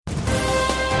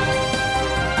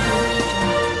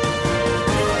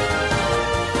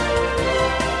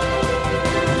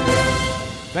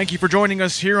Thank you for joining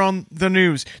us here on The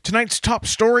News. Tonight's top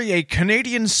story, a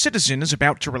Canadian citizen is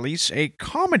about to release a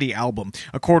comedy album.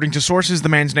 According to sources, the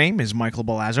man's name is Michael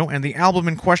Balazzo, and the album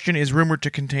in question is rumored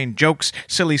to contain jokes,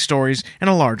 silly stories, and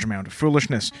a large amount of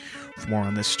foolishness. For more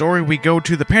on this story, we go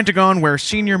to the Pentagon, where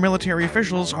senior military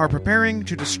officials are preparing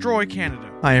to destroy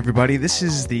Canada. Hi, everybody. This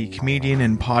is the comedian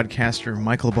and podcaster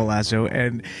Michael Balazzo,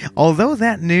 and although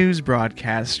that news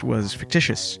broadcast was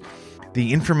fictitious,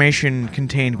 the information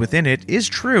contained within it is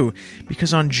true,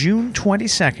 because on June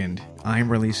 22nd,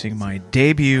 I'm releasing my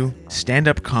debut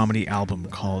stand-up comedy album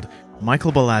called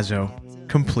Michael Balazzo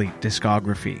Complete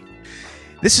Discography.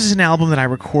 This is an album that I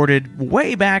recorded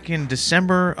way back in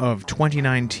December of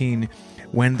 2019,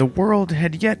 when the world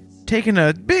had yet taken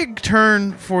a big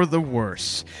turn for the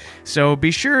worse. So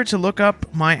be sure to look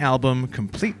up my album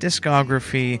Complete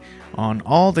Discography on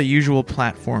all the usual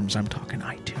platforms. I'm talking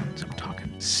iTunes, I'm talking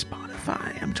Spotify,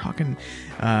 I'm talking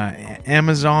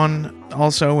Amazon,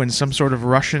 also in some sort of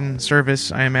Russian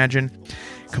service, I imagine.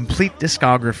 Complete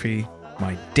Discography,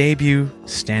 my debut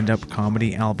stand-up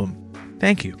comedy album.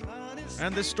 Thank you.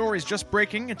 And this story is just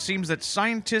breaking. It seems that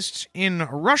scientists in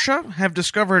Russia have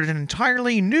discovered an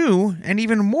entirely new and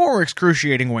even more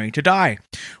excruciating way to die.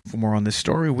 For more on this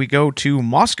story, we go to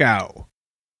Moscow.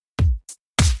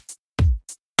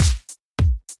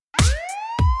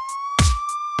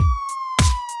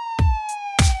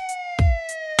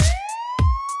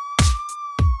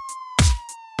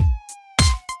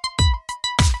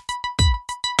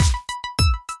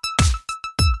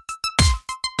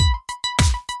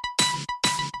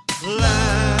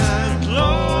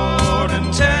 Landlord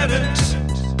and tenant.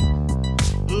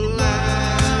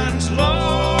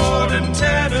 Landlord and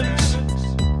tenant.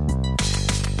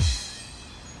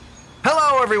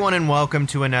 Hello, everyone, and welcome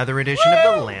to another edition of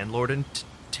the Landlord and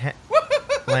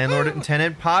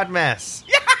Tenant Podmess.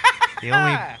 Yeah! The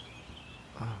only,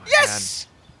 Yes!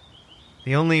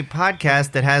 the only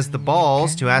podcast that has the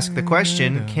balls to ask the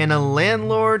question: can a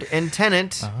landlord and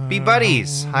tenant be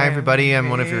buddies? Hi, everybody. I'm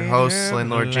one of your hosts,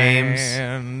 Landlord James.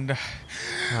 And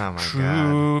Oh my god!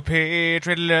 true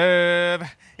patriot love.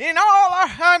 In all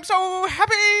I'm so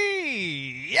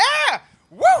happy. Yeah!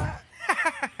 Woo!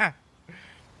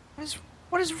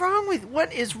 What is wrong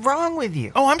with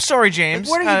you? Oh, I'm sorry, James.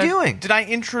 Like, what are you doing? Did I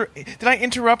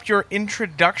interrupt your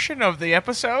introduction of the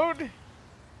episode?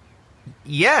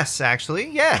 Yes,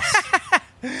 actually, yes.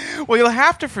 Well, you'll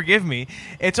have to forgive me.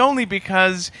 It's only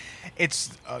because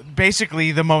it's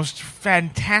basically the most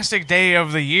fantastic day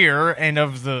of the year and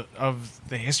of the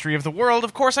history of the world.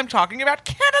 Of course, I'm talking about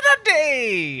Canada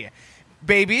Day,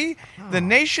 baby. The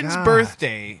nation's God.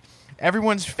 birthday.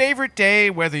 Everyone's favorite day,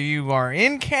 whether you are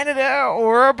in Canada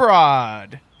or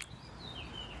abroad.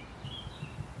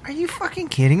 Are you fucking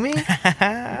kidding me?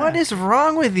 What is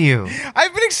wrong with you?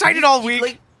 I've been excited all week.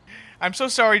 Like, I'm so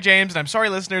sorry, James, and I'm sorry,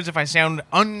 listeners, if I sound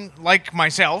unlike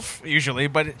myself, usually,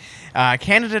 but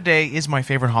Canada Day is my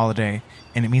favorite holiday,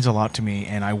 and it means a lot to me,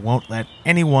 and I won't let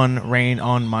anyone rain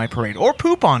on my parade or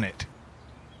poop on it.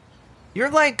 you're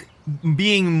like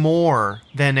being more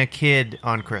than a kid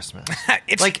on Christmas.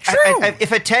 It's like true.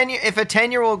 if a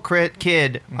 10-year-old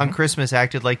kid on Christmas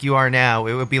acted like you are now,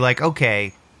 it would be like, okay,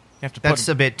 You have to that's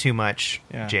put a bit too much,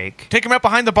 yeah. Jake. Take him out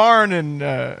behind the barn and,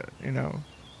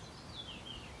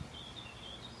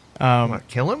 What,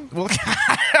 kill him? Well,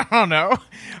 I don't know.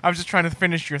 I was just trying to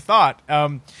finish your thought.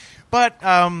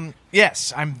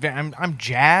 Yes, I'm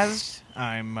jazzed.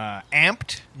 I'm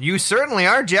amped. You certainly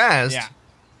are jazzed. Yeah.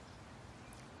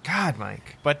 God,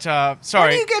 Mike. But Why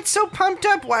sorry. do you get so pumped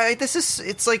up? Why?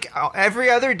 It's like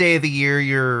every other day of the year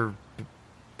you're,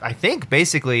 I think,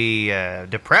 basically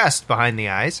depressed behind the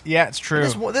eyes. Yeah, it's true.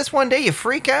 This one day you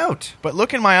freak out. But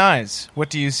look in my eyes. What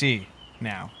do you see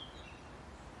now?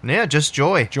 Yeah, just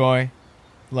joy. Joy,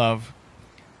 love,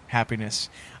 happiness.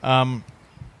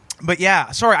 But yeah,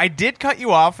 sorry, I did cut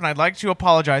you off, and I'd like to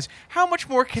apologize. How much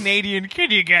more Canadian can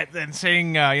you get than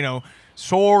saying,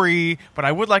 sorry? But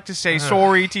I would like to say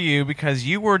sorry to you because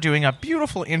you were doing a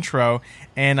beautiful intro,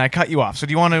 and I cut you off. So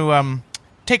do you want to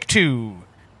take two?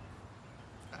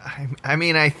 I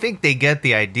mean, I think they get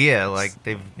the idea. Like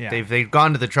they've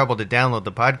gone to the trouble to download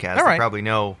the podcast. All right. They probably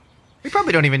know. We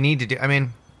probably don't even need to do. I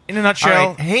mean, In a nutshell, all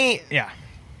right, hey,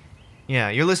 yeah.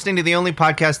 you're listening to the only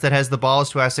podcast that has the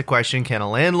balls to ask the question: can a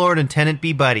landlord and tenant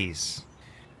be buddies?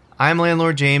 I'm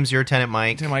Landlord James. You're Tenant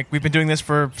Mike. Tenant Mike, we've been doing this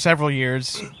for several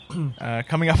years,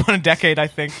 coming up on a decade, I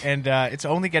think, and it's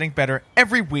only getting better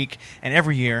every week and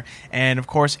every year. And, of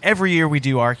course, every year we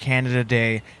do our Canada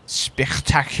Day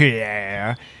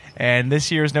Spectaculaire, and this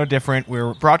year is no different.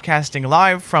 We're broadcasting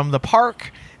live from the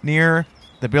park near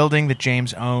the building that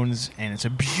James owns, and it's a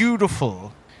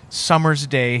beautiful summer's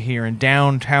day here in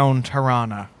downtown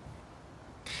Tirana.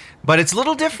 But it's a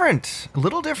little different. A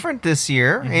little different this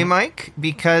year, eh, Mike?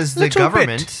 Because the Little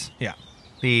government, bit. Yeah.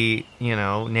 the,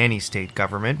 nanny state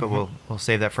government, but we'll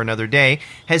save that for another day,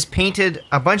 has painted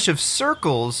a bunch of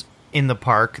circles in the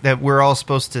park that we're all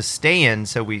supposed to stay in,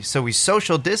 so we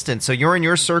social distance. So you're in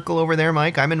your circle over there,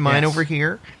 Mike. I'm in mine over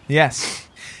here. Yes.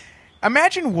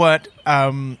 Imagine what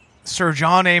Sir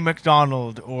John A.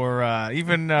 Macdonald or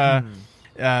even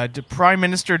Prime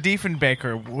Minister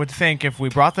Diefenbaker would think if we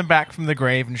brought them back from the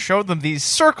grave and showed them these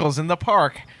circles in the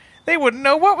park. They wouldn't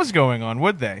know what was going on,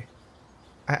 would they?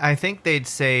 I think they'd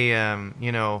say,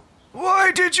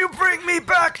 why did you bring me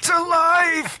back to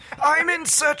life? I'm in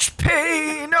such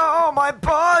pain. Oh, my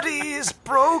body is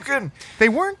broken. They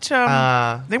weren't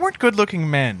good-looking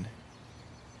men.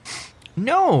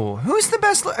 No. Who's the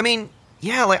best? I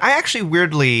actually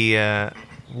weirdly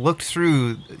looked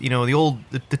through,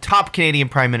 the top Canadian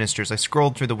prime ministers. I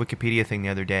scrolled through the Wikipedia thing the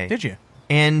other day. Did you?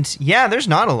 And, yeah, there's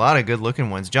not a lot of good-looking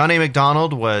ones. John A.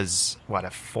 Macdonald was, a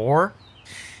 4?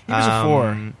 He was a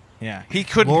 4. Yeah. He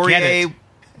couldn't get it.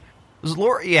 Was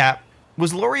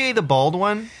Laurier the bald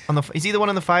one? Is he the one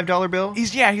on the $5 bill?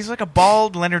 He's like a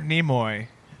bald Leonard Nimoy.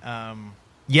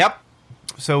 Yep.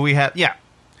 So we have,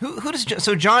 Who does,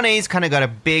 so John A's kind of got a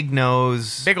big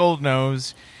nose. Big old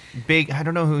nose. I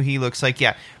don't know who he looks like.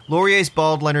 Yeah. Laurier's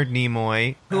bald Leonard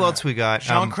Nimoy. Who else we got?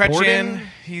 Jean Chrétien. Borden?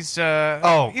 He's, he leaves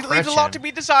a Chrétien. lot to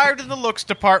be desired in the looks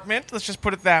department. Let's just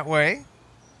put it that way.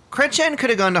 Chrétien could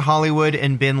have gone to Hollywood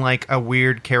and been like a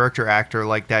weird character actor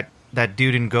like that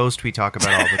dude in Ghost we talk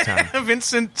about all the time.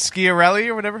 Vincent Schiarelli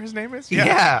or whatever his name is?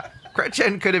 Yeah.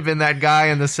 Chrétien could have been that guy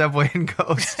in the subway in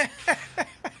Ghost.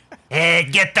 Hey,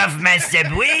 get off my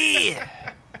subway!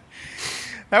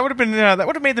 That would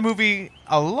have made the movie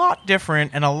a lot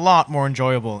different and a lot more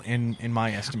enjoyable in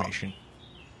my estimation.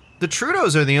 The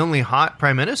Trudeaus are the only hot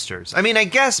prime ministers. I mean, I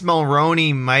guess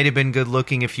Mulroney might have been good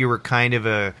looking if you were kind of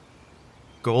a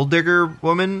gold digger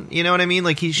woman, you know what I mean?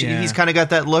 Like he's kind of got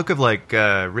that look of like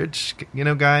rich,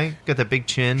 guy, got that big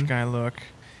chin. Rich guy look.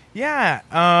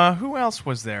 Yeah. Who else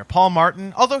was there? Paul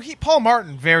Martin. Although Paul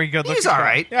Martin, very good looking. He's all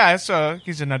right. Yeah,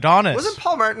 he's an Adonis. Wasn't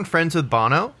Paul Martin friends with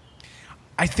Bono?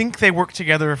 I think they worked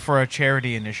together for a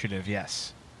charity initiative.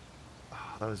 Yes. Oh,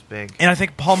 that was big. And I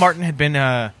think Paul Martin had been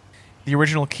the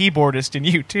original keyboardist in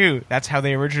U2. That's how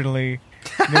they originally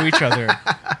knew each other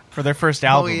for their first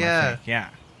album. Oh yeah. I think. Yeah.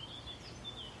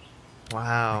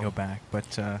 Wow. Go back,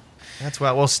 but that's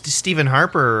wild. Well, Stephen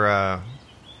Harper,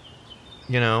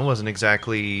 wasn't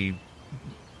exactly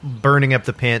burning up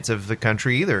the pants of the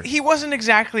country either. He wasn't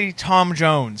exactly Tom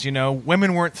Jones.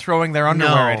 Women weren't throwing their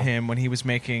underwear at him when he was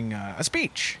making a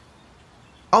speech.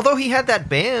 Although he had that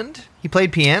band, he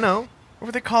played piano. What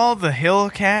were they called? The Hill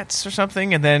Cats or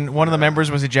something? And then one of the members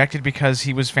was ejected because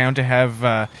he was found to have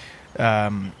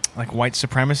like white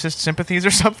supremacist sympathies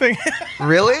or something.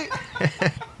 Really?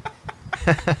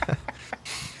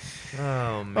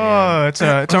 Oh man! Oh, it's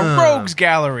a rogues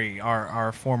gallery.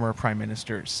 Our former prime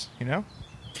ministers, yeah.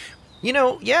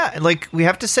 Like we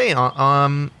have to say,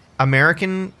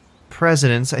 American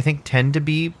presidents, I think, tend to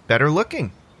be better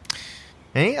looking.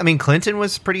 Hey, I mean, Clinton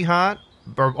was pretty hot.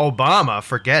 Or Obama,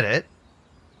 forget it.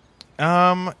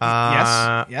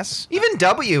 Yes. Even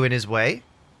W in his way.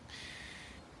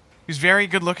 He was very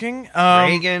good looking.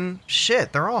 Reagan,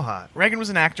 shit, they're all hot. Reagan was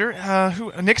an actor.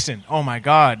 Nixon. Oh my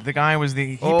God, the guy was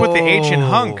he put the H in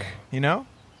hunk.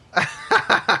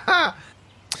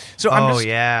 So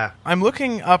I'm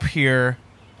looking up here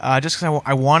just because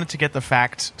I wanted to get the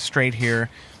facts straight here.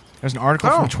 There's an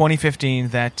article from 2015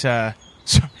 that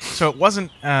so it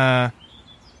wasn't. The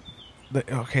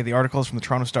article is from the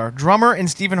Toronto Star. Drummer in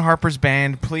Stephen Harper's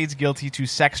band pleads guilty to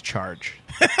sex charge.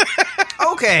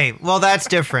 Okay, well, that's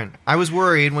different. I was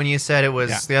worried when you said it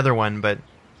was the other one, but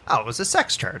it was a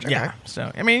sex charge. Okay. Yeah.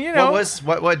 So I mean,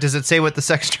 what does it say? What the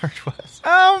sex charge was?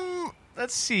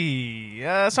 Let's see.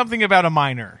 Something about a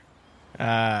minor.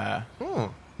 And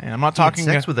I'm not talking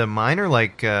sex with a minor,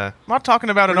 like. I'm not talking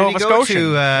about a Nova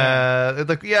Scotian. I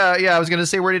was going to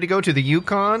say, where did he go to? The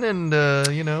Yukon and a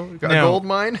gold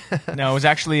mine. No, it was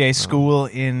actually a school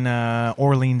in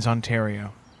Orleans,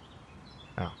 Ontario.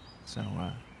 Oh, so.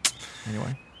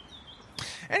 Anyway,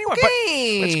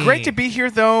 okay. But it's great to be here,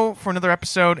 though, for another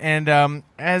episode. And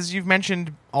as you've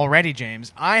mentioned already,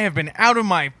 James, I have been out of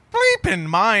my bleeping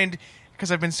mind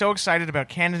because I've been so excited about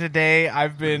Canada Day.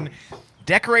 I've been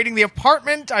decorating the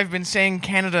apartment. I've been saying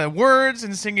Canada words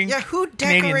and singing who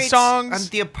Canadian decorates songs.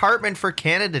 the apartment for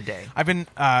Canada Day? I've been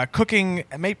cooking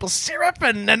maple syrup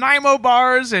and Nanaimo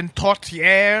bars and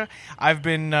tortillere. I've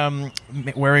been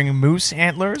wearing moose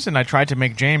antlers, and I tried to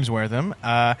make James wear them.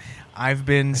 I've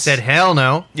been... I said, hell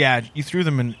no. Yeah, you threw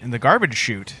them in the garbage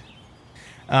chute.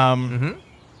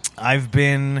 I've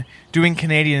been doing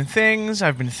Canadian things.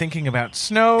 I've been thinking about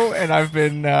snow, and I've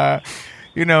been,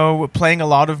 playing a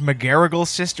lot of McGarrigle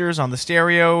Sisters on the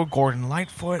stereo, Gordon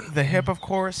Lightfoot, The Hip, of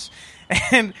course.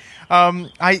 And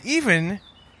I even...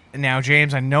 Now,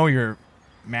 James, I know you're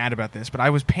mad about this, but I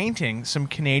was painting some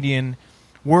Canadian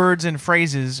words and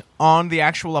phrases on the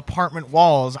actual apartment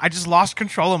walls. I just lost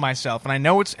control of myself, and I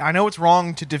know it's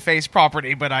wrong to deface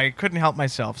property, but I couldn't help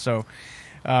myself, so...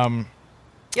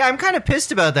 Yeah, I'm kind of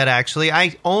pissed about that, actually.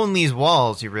 I own these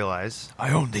walls, you realize.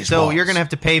 I own these So walls. you're going to have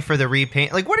to pay for the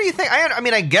repaint. Like, what do you think? I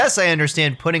mean, I guess I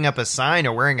understand putting up a sign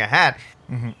or wearing a hat.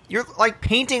 Mm-hmm. You're, like,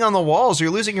 painting on the walls.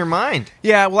 You're losing your mind.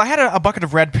 Yeah, well, I had a bucket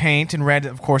of red paint, and red,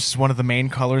 of course, is one of the main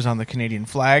colors on the Canadian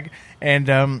flag.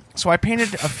 And so I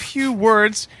painted a few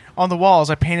words on the walls.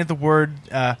 I painted the word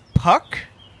puck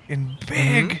in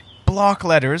big block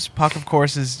letters. Puck, of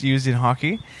course, is used in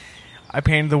hockey. I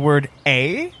painted the word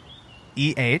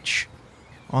E-H,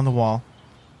 on the wall.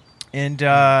 And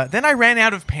then I ran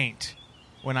out of paint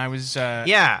when I was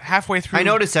halfway through. I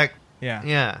noticed that. Yeah.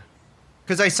 Yeah.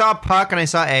 Because I saw puck and I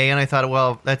saw A, and I thought,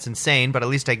 well, that's insane, but at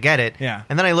least I get it. Yeah.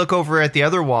 And then I look over at the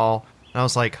other wall, and I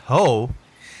was like, ho?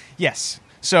 Yes.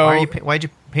 So Why'd you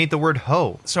paint the word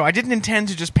ho? So I didn't intend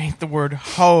to just paint the word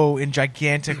ho in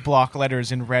gigantic block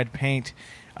letters in red paint.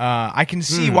 I can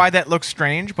see why that looks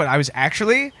strange, but I was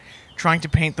actually trying to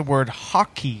paint the word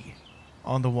hockey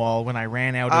on the wall when I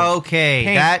ran out of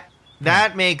paint.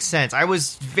 That makes sense. I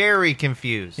was very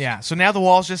confused. Yeah, so now the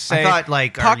walls just say I thought,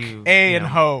 like, puck, are you, A, you and know.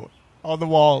 ho on the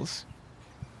walls.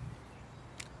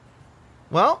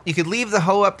 Well, you could leave the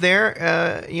ho up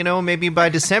there. Maybe by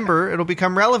December it'll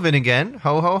become relevant again.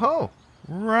 Ho, ho, ho.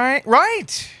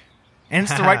 Right. And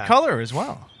it's the right color as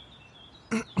well.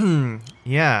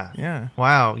 Yeah.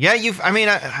 Wow. Yeah,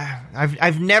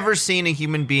 I've never seen a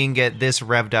human being get this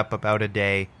revved up about a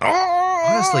day.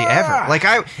 Honestly, ever. Like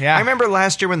I remember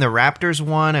last year when the Raptors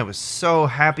won, I was so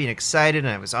happy and excited,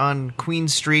 and I was on Queen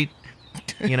Street,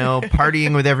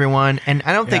 partying with everyone, and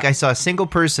I don't think I saw a single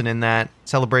person in that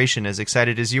celebration as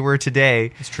excited as you were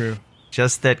today. It's true.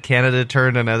 Just that Canada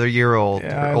turned another year old,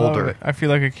 I older. love it. I feel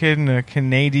like a kid in a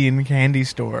Canadian candy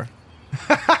store.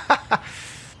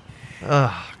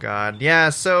 Oh God, yeah.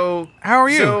 So how are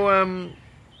you? So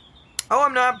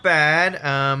I'm not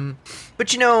bad. But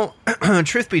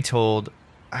truth be told,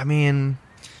 I mean,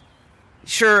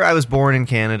 sure, I was born in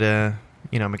Canada.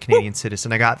 I'm a Canadian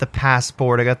citizen. I got the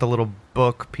passport. I got the little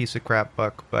piece of crap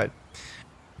book. But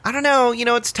I don't know.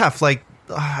 It's tough. Like,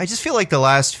 I just feel like the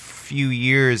last few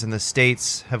years in the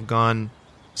States have gone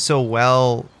so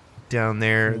well down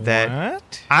there that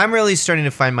I'm really starting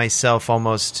to find myself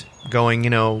almost going,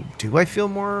 do I feel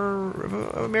more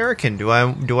American? Do I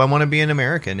want to be an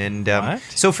American? And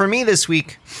so for me this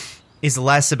week is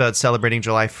less about celebrating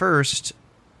July 1st,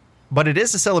 but it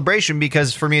is a celebration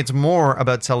because for me it's more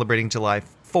about celebrating July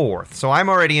 4th. So I'm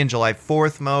already in July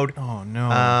 4th mode. Oh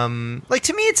no.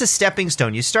 To me it's a stepping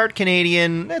stone. You start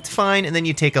Canadian, that's fine, and then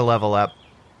you take a level up,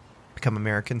 become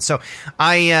American. So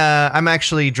I'm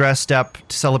actually dressed up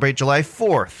to celebrate July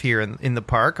 4th here in the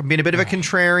park. I'm being a bit of a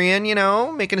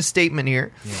contrarian, making a statement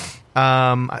here.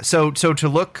 Yeah. So to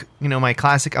look, my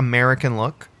classic American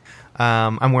look,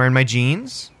 I'm wearing my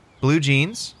jeans, blue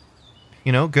jeans,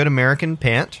 good American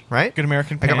pant, right? Good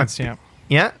American pants, yeah.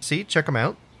 Yeah, see, check them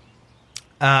out.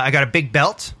 I got a big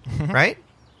belt, right?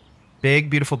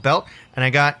 Big, beautiful belt. And I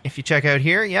got, if you check out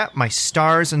here, my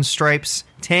Stars and Stripes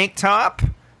tank top.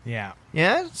 Yeah.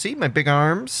 Yeah, see my big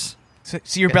arms.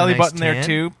 See your belly button there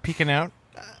too, peeking out.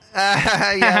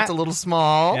 Yeah, it's a little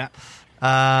small. Yeah.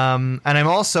 And I'm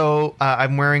also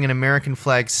I'm wearing an American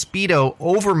flag Speedo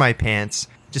over my pants,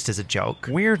 just as a joke.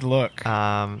 Weird look.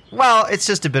 Well, it's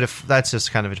just that's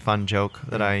just kind of a fun joke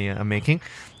that I am making.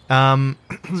 And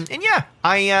yeah,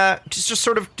 I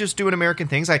just doing American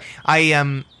things.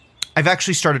 I've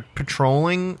actually started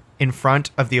patrolling in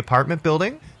front of the apartment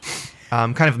building.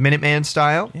 Kind of Minuteman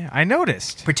style. Yeah, I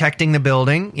noticed. Protecting the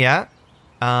building, yeah.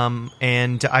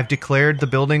 And I've declared the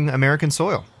building American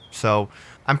soil. So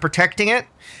I'm protecting it.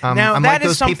 Now, I'm that like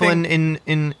is those people something-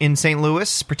 in St.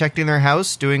 Louis, protecting their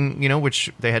house, doing, which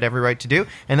they had every right to do.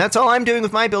 And that's all I'm doing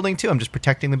with my building, too. I'm just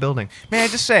protecting the building. May I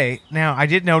just say, now, I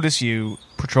did notice you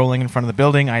patrolling in front of the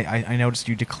building. I noticed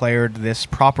you declared this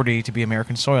property to be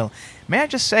American soil. May I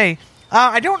just say,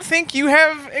 I don't think you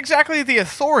have exactly the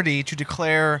authority to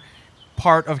declare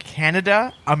part of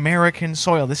Canada American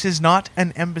soil. This is not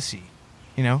an embassy.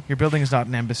 You know, your building is not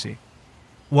an embassy.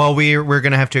 Well, we're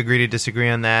going to have to agree to disagree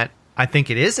on that. I think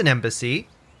it is an embassy,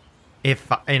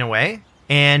 if in a way.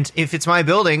 And if it's my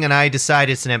building and I decide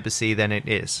it's an embassy, then it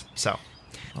is. So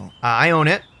I own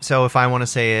it. So if I want to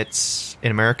say it's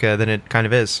in America, then it kind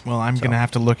of is. Well, I'm going to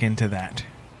have to look into that.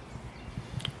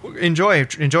 Enjoy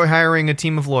hiring a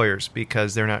team of lawyers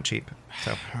because they're not cheap.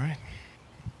 So all right.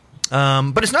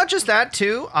 But it's not just that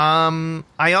too. I've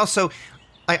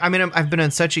been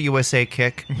on such a USA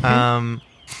kick.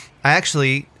 I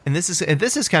actually, and this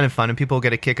is kind of fun, and people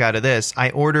get a kick out of this. I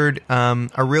ordered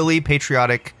a really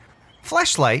patriotic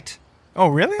fleshlight. Oh,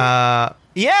 really?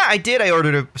 Yeah, I did. I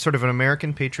ordered a sort of an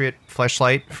American patriot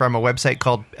fleshlight from a website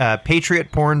called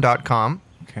patriotporn.com.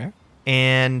 Okay.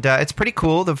 And it's pretty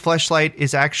cool. The fleshlight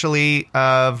is actually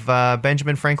of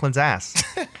Benjamin Franklin's ass.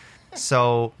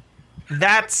 So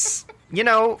that's,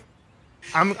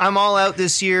 I'm all out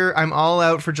this year. I'm all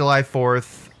out for July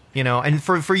 4th. And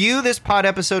for you, this pod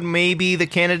episode may be the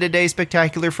Canada Day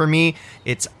Spectacular. For me,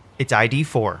 it's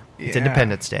ID4. It's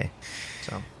Independence Day.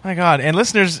 So, my God. And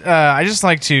listeners, I just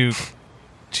like to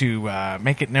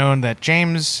make it known that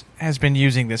James has been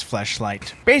using this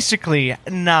fleshlight basically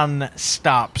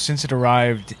non-stop since it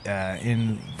arrived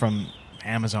from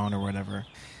Amazon or whatever.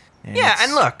 And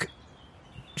and look,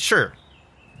 sure,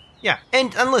 yeah,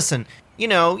 and listen,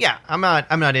 I'm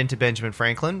not into Benjamin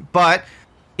Franklin, but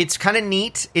it's kind of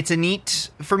neat.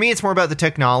 For me, it's more about the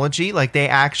technology. Like, they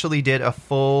actually did a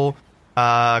full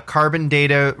carbon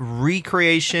data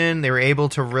recreation. They were able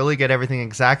to really get everything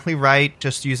exactly right,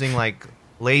 just using like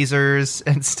lasers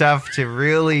and stuff to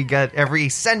really get every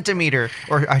centimeter,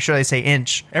 or should I say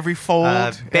inch, every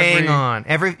fold, bang on.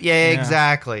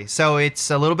 Exactly. So it's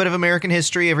a little bit of American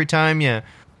history every time you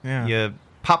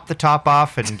pop the top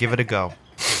off and give it a go.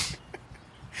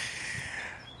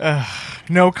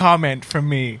 No comment from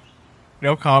me.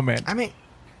 No comment. I mean,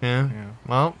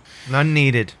 well, none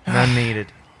needed. None needed.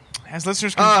 As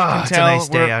listeners can tell, nice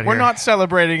day out we're here. not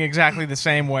celebrating exactly the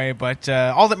same way, but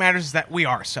all that matters is that we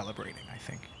are celebrating, I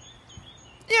think.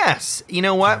 Yes. You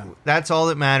know what? That's all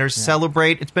that matters. Yeah.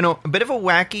 Celebrate. It's been a bit of a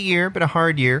wacky year, but a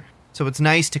hard year. So it's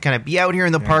nice to kind of be out here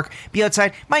in the park, be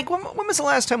outside. Mike, when was the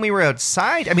last time we were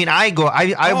outside? I mean,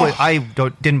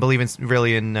 didn't believe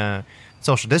in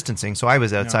social distancing, so I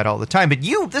was outside all the time. But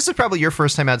this is probably your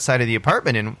first time outside of the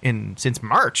apartment since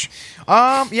March.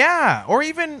 Yeah, or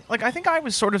even I think I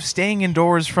was sort of staying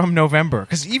indoors from November,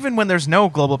 because even when there's no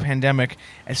global pandemic,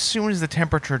 as soon as the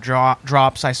temperature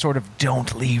drops, I sort of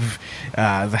don't leave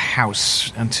the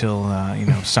house until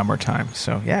summertime.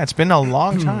 So yeah, it's been a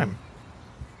long time.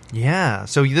 Yeah,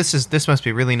 so this must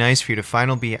be really nice for you to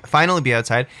finally be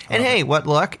outside. And hey, what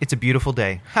luck! It's a beautiful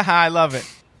day. I love it.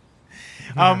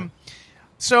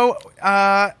 So,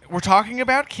 we're talking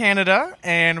about Canada,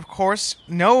 and of course,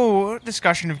 no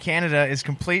discussion of Canada is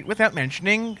complete without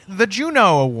mentioning the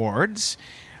Juno Awards,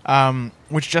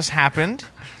 which just happened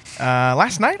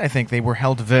last night. I think they were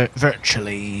held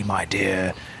virtually, my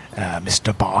dear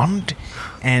Mr. Bond,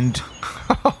 and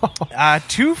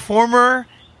two former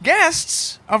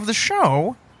guests of the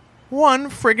show won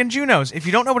friggin' Junos. If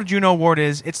you don't know what a Juno Award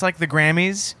is, it's like the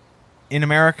Grammys in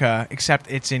America, except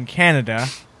it's in Canada.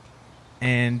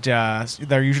 And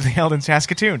they're usually held in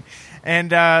Saskatoon.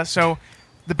 And so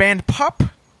the band Pup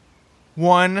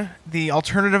won the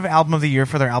Alternative Album of the Year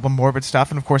for their album Morbid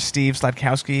Stuff. And, of course, Steve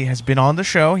Sladkowski has been on the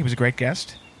show. He was a great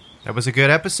guest. That was a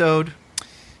good episode.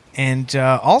 And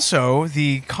also,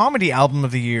 the Comedy Album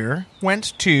of the Year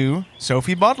went to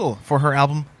Sophie Buttle for her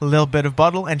album A Little Bit of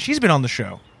Buttle. And she's been on the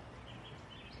show.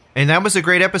 And that was a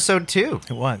great episode, too.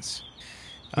 It was.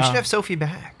 We should have Sophie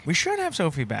back. We should have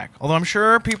Sophie back. Although I'm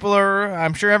sure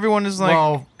everyone is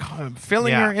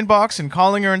filling her inbox and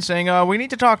calling her and saying, we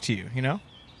need to talk to you,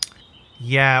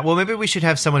 Yeah, well, maybe we should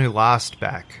have someone who lost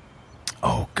back.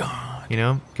 Oh, God.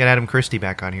 Get Adam Christie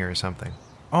back on here or something.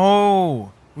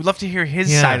 Oh, we'd love to hear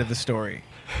his side of the story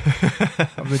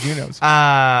of the Junos.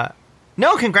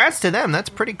 No, congrats to them. That's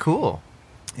pretty cool.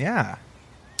 Yeah.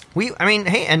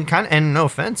 Hey, and no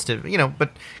offense to,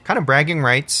 but kind of bragging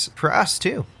rights for us,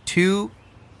 too.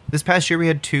 This past year, we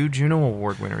had 2 Juno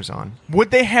Award winners on.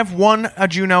 Would they have won a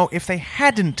Juno if they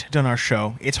hadn't done our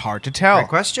show? It's hard to tell. Great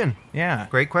question. Yeah.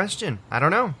 Great question. I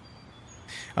don't know.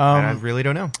 I really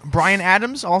don't know. Bryan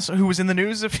Adams, also, who was in the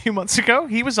news a few months ago,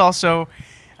 he was also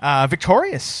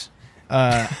victorious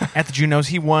at the Junos.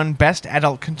 He won Best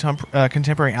Adult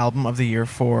Contemporary Album of the Year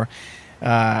for,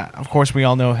 of course, we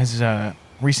all know his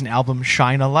recent album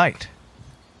Shine a Light.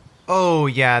 Oh,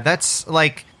 yeah. That's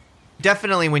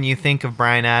definitely when you think of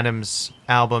Bryan Adams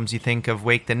albums, you think of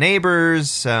Wake the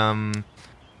Neighbors, and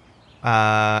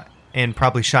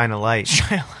probably Shine a Light.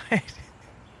 Shine a Light.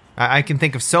 I can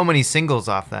think of so many singles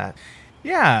off that.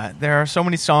 Yeah, there are so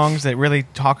many songs that really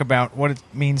talk about what it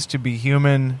means to be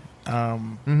human.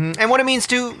 And what it means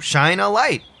to shine a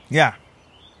light. Yeah.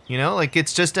 You know, like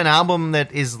it's just an album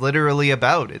that is literally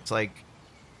about. It's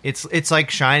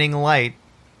like shining a light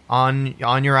on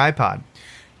your iPod.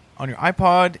 On your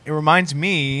iPod, it reminds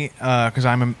me, because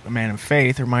I'm a man of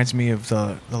faith, it reminds me of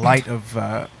the light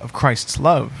of Christ's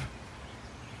love.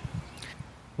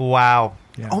 Wow.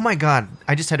 Yeah. Oh my God.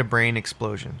 I just had a brain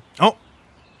explosion. Oh.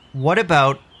 What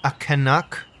about a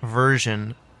Canuck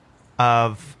version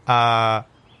of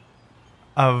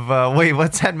wait,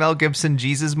 what's that Mel Gibson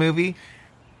Jesus movie?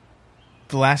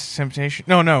 The Last Temptation?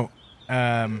 No.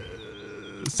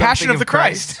 Passion of the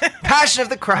Christ. Passion of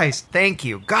the Christ. Thank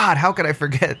you. God, how could I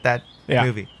forget that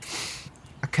movie?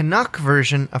 A Canuck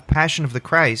version of Passion of the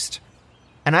Christ,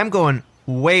 and I'm going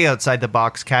way outside the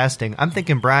box casting. I'm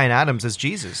thinking Bryan Adams as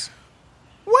Jesus.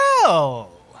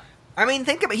 Well, I mean,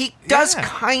 think about it. He does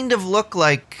kind of look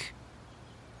like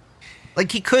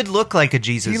he could look like a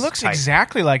Jesus. He looks type.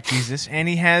 exactly like Jesus, and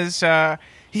he has that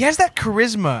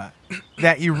charisma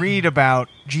that you read about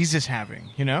Jesus having,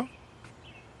 you know?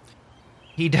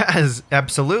 He does,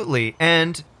 absolutely.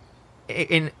 And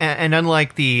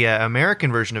unlike the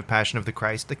American version of Passion of the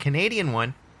Christ, the Canadian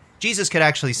one, Jesus could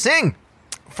actually sing.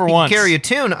 For he once. Could carry a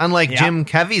tune, unlike Jim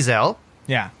Caviezel.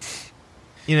 Yeah.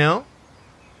 You know?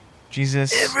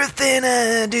 Jesus. Everything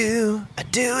I do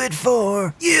it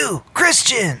for you,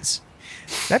 Christians.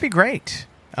 That'd be great.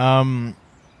 And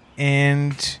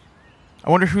I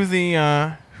wonder who the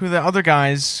other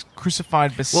guys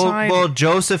crucified beside. Well,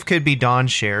 Joseph could be Don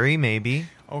Cherry, maybe.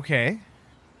 Okay.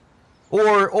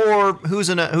 Or who's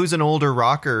an older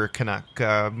rocker Canuck?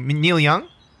 Neil Young.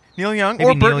 Neil Young, maybe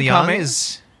or Burton Neil Young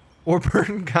Cummings. Or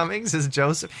Burton Cummings is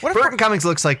Joseph. What if Burton Cummings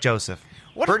looks like Joseph.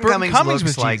 What Burton if Cummings Cummings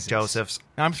looks was like Jesus? Joseph's.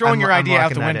 Now, I'm throwing your idea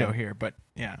out the locking that window in. here, but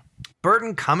yeah.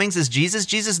 Burton Cummings is Jesus?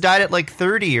 Jesus died at like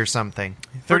 30 or something.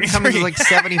 33. Burton Cummings is like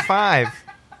 75.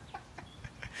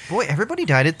 Boy, everybody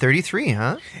died at 33,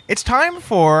 huh? It's time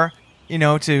for,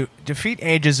 to defeat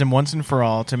ageism once and for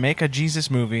all, to make a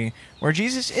Jesus movie where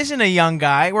Jesus isn't a young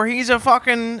guy, where he's a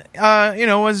fucking, a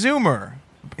zoomer.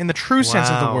 In the true sense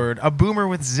of the Wow. word, a boomer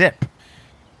with zip.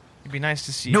 It'd be nice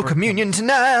to see. No communion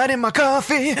tonight in my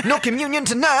coffee. No communion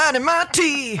tonight in my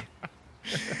tea.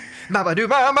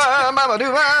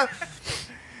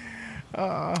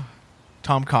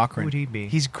 Tom Cochran. Who would he be?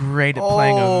 He's great at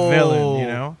playing a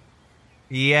villain,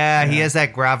 Yeah, he has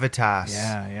that gravitas.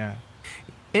 Yeah.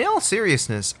 In all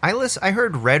seriousness, I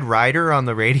heard Red Rider on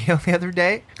the radio the other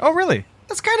day. Oh, really?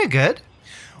 That's kind of good.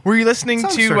 Were you listening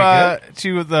Sounds to pretty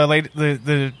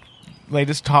the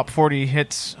latest top 40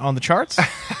 hits on the charts?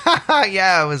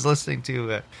 Yeah, I was listening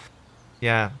to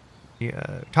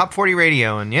Top 40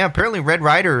 Radio, and apparently Red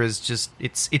Rider is just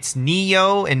it's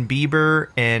Neo and Bieber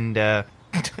and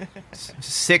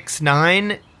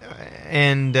 6ix9ine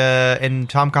and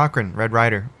Tom Cochran. Red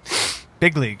Rider,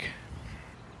 Big League.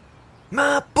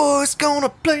 my boy's gonna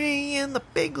play in the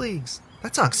big leagues.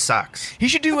 That song sucks. He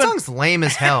should do That song's lame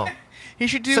as hell. He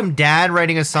should do Some dad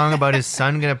writing a song about his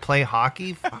son gonna play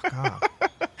hockey. Fuck off.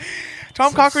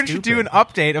 Tom So Cochran should do an stupid.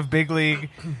 update of Big League,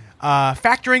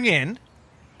 factoring in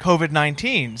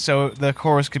COVID-19. So the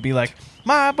chorus could be like,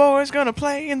 "My boy's gonna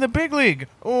play in the big league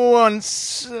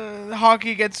once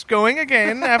hockey gets going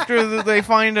again after they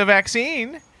find a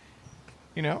vaccine."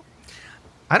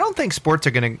 I don't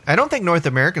think North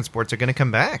American sports are gonna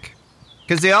come back.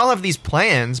 Because they all have these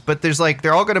plans, but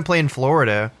they're all going to play in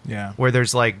Florida, where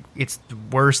there's it's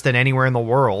worse than anywhere in the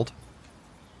world.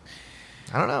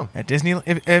 I don't know. At Disney,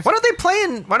 Why don't they play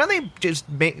in? Why don't they just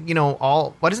make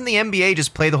all? Why doesn't the NBA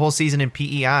just play the whole season in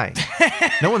PEI?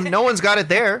 No one's got it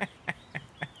there.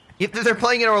 If they're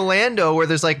playing in Orlando, where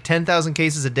there's 10,000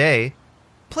 cases a day,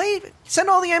 send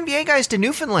all the NBA guys to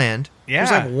Newfoundland. Yeah.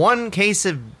 There's 1 case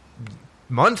a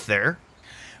month there.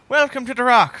 Welcome to the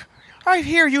Rock. I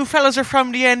hear you fellas are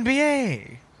from the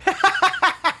NBA.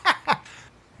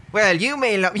 Well, you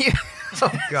may know.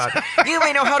 Oh God! You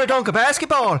may know how to dunk a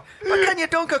basketball, but can you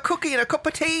dunk a cookie in a cup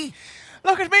of tea?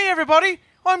 Look at me, everybody.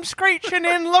 I'm screeching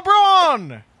in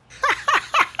LeBron.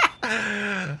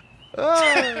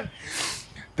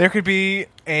 There could be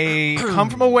a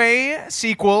Come From Away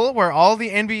sequel where all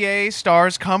the NBA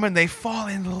stars come and they fall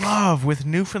in love with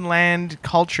Newfoundland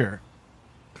culture.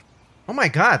 Oh my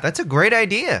God, that's a great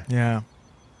idea. Yeah.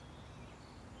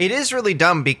 It is really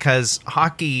dumb because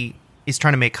hockey is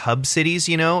trying to make hub cities,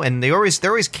 and they're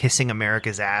always kissing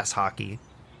America's ass, hockey.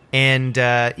 And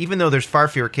even though there's far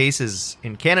fewer cases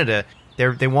in Canada,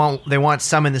 they want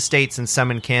some in the States and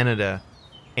some in Canada.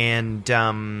 And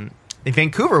in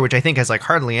Vancouver, which I think has like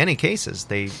hardly any cases,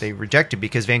 they rejected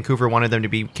because Vancouver wanted them to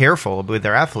be careful with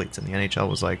their athletes, and the NHL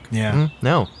was like,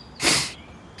 no.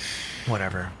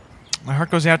 Whatever. My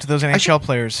heart goes out to those NHL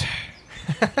players.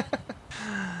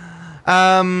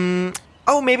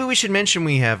 Maybe we should mention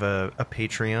we have a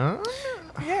Patreon.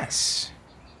 Yes.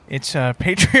 It's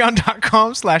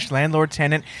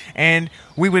patreon.com/landlordtenant, and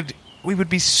we would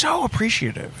be so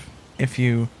appreciative if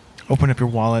you opened up your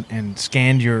wallet and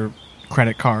scanned your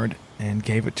credit card and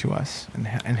gave it to us and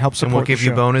help support. And we'll give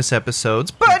you bonus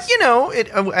episodes. But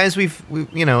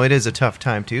it is a tough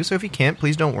time too. So if you can't,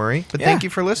 please don't worry. But thank you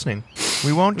for listening.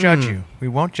 We won't judge you. We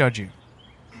won't judge you.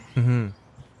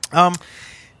 Mm-hmm.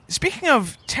 Speaking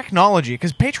of technology,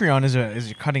 because Patreon is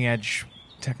a cutting edge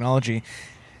technology.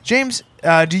 James,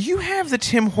 do you have the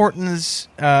Tim Hortons,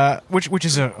 which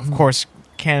is of course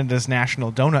Canada's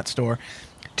national donut store?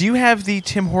 Do you have the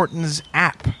Tim Hortons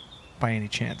app by any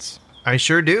chance? I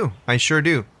sure do.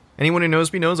 Anyone who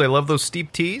knows me knows I love those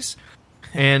steep teas,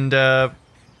 and I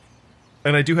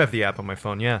do have the app on my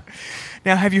phone. Yeah.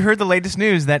 Now, have you heard the latest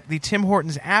news that the Tim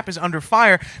Hortons app is under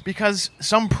fire because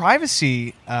some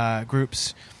privacy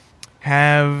groups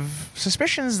have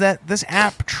suspicions that this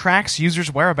app tracks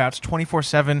users' whereabouts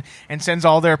 24/7 and sends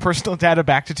all their personal data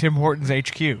back to Tim Hortons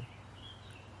HQ?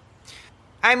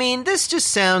 I mean, this just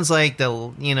sounds like the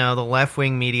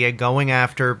left-wing media going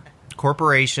after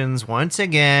corporations once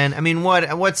again. I mean, what?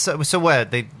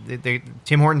 They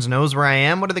Tim Hortons knows where I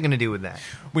am. What are they going to do with that?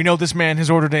 We know this man has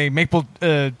ordered a maple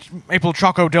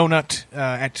choco donut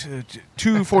at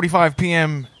 2:45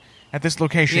 p.m. at this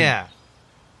location. Yeah.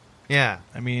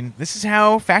 I mean, this is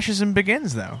how fascism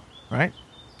begins, though, right?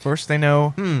 First, they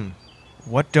know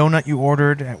what donut you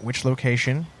ordered at which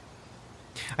location.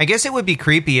 I guess it would be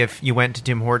creepy if you went to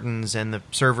Tim Hortons and the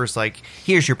server's like,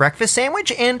 "Here's your breakfast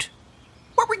sandwich, and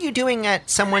what were you doing at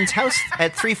someone's house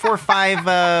at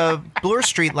 345 Bloor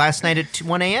Street last night at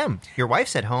 1 a.m.? Your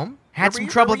wife's at home. Had some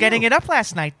trouble getting it up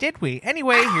last night, did we?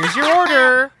 Anyway, here's your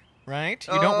order." Right?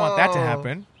 You don't want that to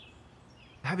happen.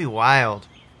 That'd be wild.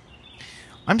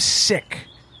 I'm sick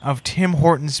of Tim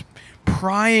Hortons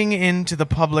prying into the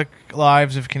public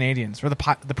lives of Canadians, or the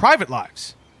private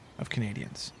lives of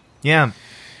Canadians. Yeah,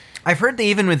 I've heard they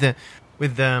even they've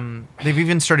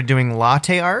even started doing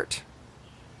latte art,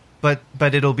 but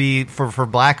it'll be for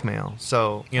blackmail.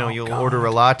 So you'll order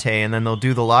a latte, and then they'll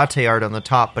do the latte art on the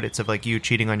top, but it's of like you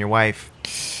cheating on your wife,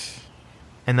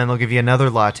 and then they'll give you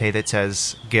another latte that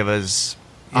says, "Give us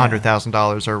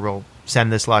 $100,000, or we'll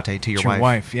send this latte to your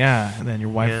wife." Yeah, and then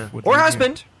your wife would or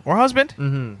husband. Or husband.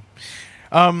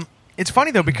 Mm-hmm. It's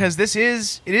funny though, because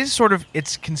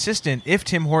it's consistent. If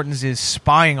Tim Hortons is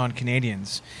spying on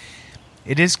Canadians,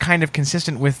 it is kind of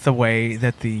consistent with the way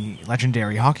that the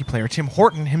legendary hockey player Tim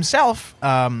Horton himself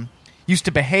used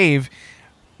to behave.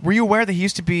 Were you aware that he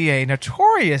used to be a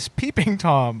notorious peeping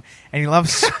Tom, and he loved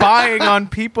spying on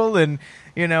people and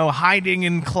hiding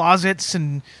in closets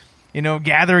and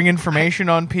gathering information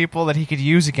on people that he could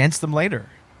use against them later?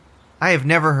 I have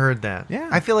never heard that. Yeah.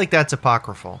 I feel like that's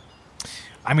apocryphal.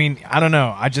 I mean, I don't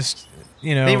know. I just,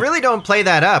 They really don't play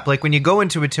that up. Like, when you go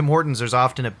into a Tim Hortons, there's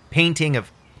often a painting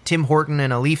of Tim Horton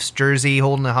in a Leafs jersey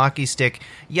holding a hockey stick.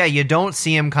 Yeah, you don't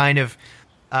see him kind of...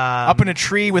 up in a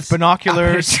tree with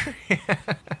binoculars.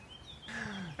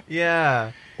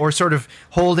 Yeah. Or sort of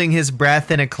holding his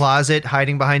breath in a closet,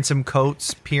 hiding behind some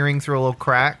coats, peering through a little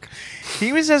crack.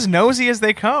 He was as nosy as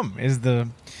they come, is the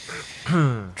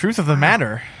truth of the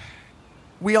matter.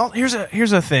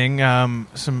 Here's a thing,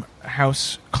 some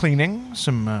house cleaning,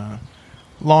 some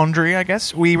laundry, I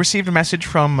guess. We received a message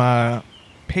from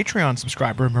Patreon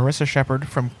subscriber Marissa Shepard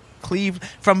from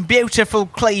beautiful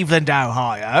Cleveland,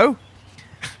 Ohio.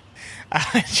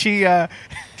 She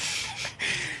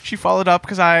followed up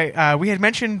because we had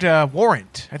mentioned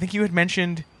Warrant. I think you had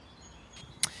mentioned.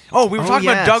 Oh, we were talking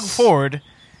about Doug Ford.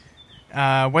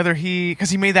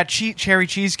 Because he made that cherry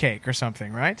cheesecake or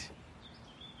something, right?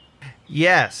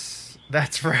 Yes,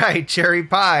 that's right, cherry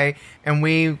pie. And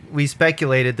we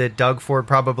speculated that Doug Ford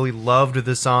probably loved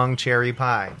the song Cherry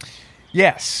Pie.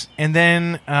 Yes, and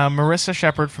then Marissa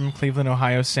Shepard from Cleveland,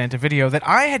 Ohio sent a video that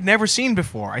I had never seen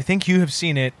before. I think you have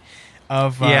seen it,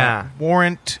 of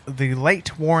Warrant, the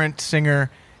late Warrant singer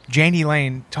Janie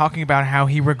Lane, talking about how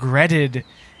he regretted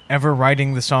ever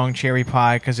writing the song Cherry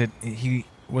Pie because he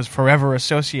was forever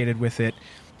associated with it.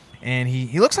 And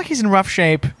he looks like he's in rough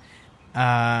shape.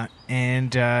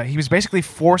 And he was basically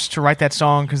forced to write that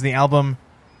song because the album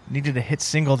needed a hit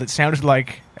single that sounded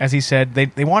like, as he said,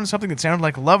 they wanted something that sounded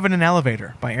like Love in an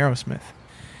Elevator by Aerosmith.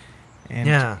 And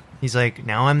Yeah. He's like,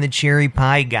 now I'm the cherry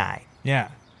pie guy. Yeah.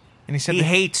 And he said He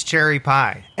hates cherry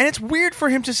pie. and it's weird for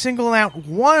him to single out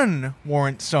one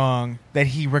Warrant song that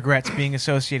he regrets being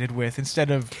associated with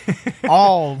instead of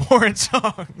all Warrant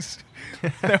songs.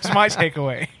 That was my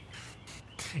takeaway.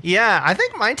 Yeah, I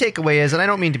think my takeaway is, and I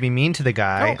don't mean to be mean to the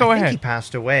guy. No, go I think ahead. he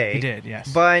passed away. He did,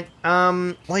 yes. But,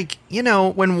 like, you know,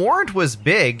 when Warrant was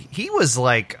big, he was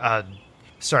like,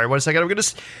 sorry, 1 second, I'm gonna...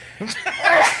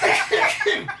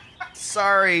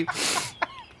 Sorry.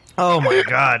 Oh my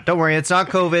God. Don't worry, it's not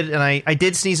COVID, and I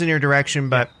did sneeze in your direction,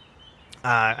 but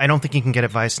I don't think you can get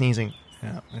it by sneezing.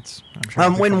 Yeah, I'm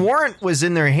sure When Warrant was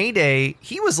in their heyday,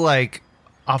 he was like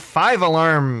a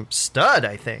 5-alarm stud,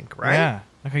 I think, right? Yeah,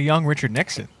 like a young Richard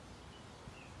Nixon.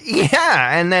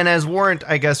 Yeah, and then as Warrant,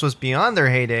 I guess, was beyond their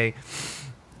heyday,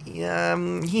 he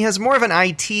has more of an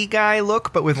IT guy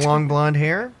look, but with long blonde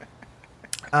hair.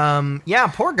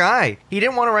 Yeah, poor guy. He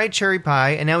didn't want to write Cherry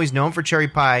Pie, and now he's known for Cherry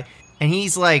Pie, and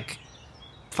he's like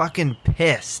fucking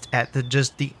pissed at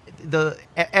the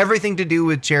everything to do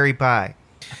with Cherry Pie.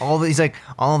 He's like,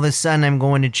 all of a sudden I'm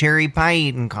going to cherry pie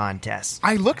eating contests.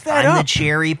 I looked that I'm up. the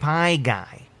cherry pie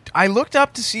guy. I looked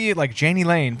up to see like Janie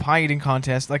Lane pie eating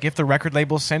contest, like if the record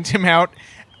label sent him out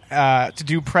to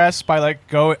do press by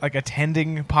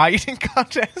attending pie eating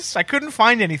contests. I couldn't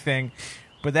find anything,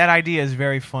 but that idea is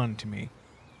very fun to me.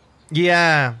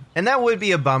 Yeah, and that would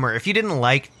be a bummer if you didn't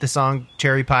like the song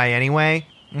Cherry Pie anyway.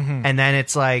 Mm-hmm. And then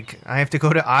it's like, I have to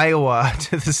go to Iowa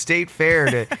to the state fair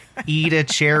to eat a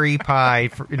cherry pie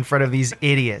in front of these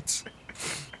idiots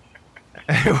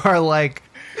who are like,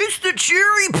 it's the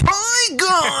cherry pie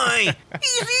guy.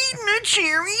 He's eating a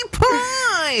cherry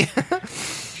pie.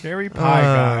 Cherry pie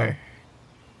guy.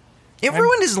 It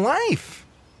ruined his life.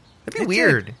 That'd be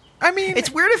weird. Did. I mean, it's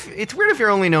weird if you're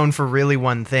only known for really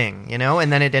one thing, you know,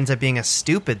 and then it ends up being a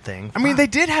stupid thing. I mean, they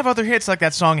did have other hits like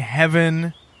that song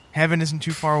 "Heaven." Heaven isn't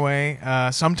too far away.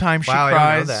 Sometimes she cries.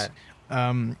 I don't know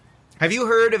that. Have you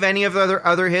heard of any of the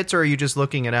other hits, or are you just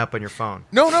looking it up on your phone?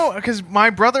 No, because my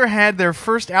brother had their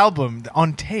first album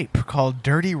on tape called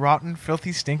 "Dirty, Rotten,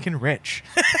 Filthy, Stinkin' Rich."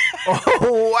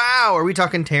 Oh wow! Are we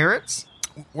talking Terrence?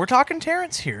 We're talking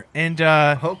Terrence here, and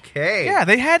okay, yeah,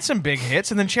 they had some big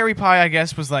hits, and then Cherry Pie, I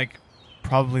guess, was like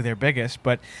probably their biggest.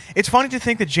 But it's funny to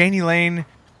think that Janie Lane,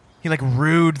 he like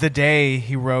rued the day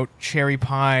he wrote Cherry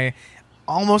Pie.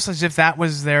 Almost as if that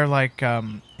was their, like, you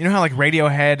know how, like,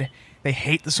 Radiohead, they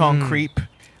hate the song Creep?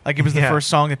 Like, it was the first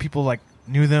song that people, like,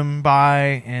 knew them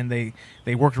by, and they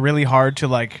worked really hard to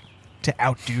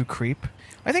outdo Creep.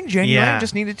 I think Janie Lane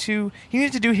just needed to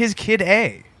do his Kid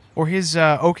A, or his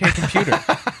OK Computer.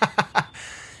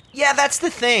 Yeah, that's the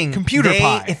thing. Computer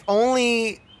Pie. If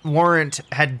only Warrant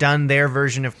had done their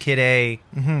version of Kid A.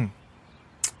 Mm-hmm.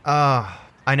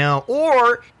 I know.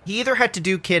 Or he either had to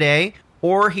do Kid A,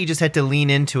 or he just had to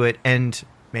lean into it and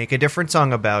make a different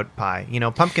song about pie. You know,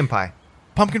 pumpkin pie.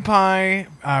 Pumpkin pie,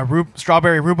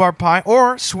 strawberry rhubarb pie,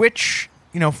 or switch,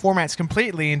 formats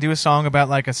completely and do a song about,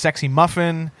 like, a sexy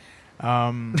muffin,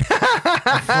 a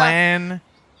flan,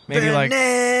 maybe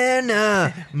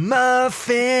Banana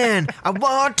muffin, I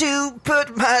want to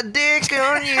put my dick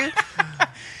on you.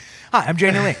 Hi, I'm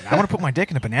Janie Lane. I want to put my dick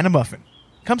in a banana muffin.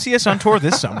 Come see us on tour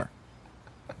this summer.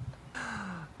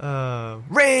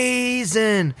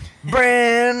 Raisin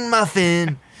bran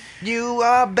muffin, you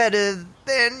are better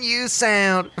than you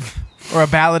sound. Or a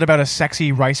ballad about a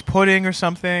sexy rice pudding or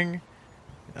something.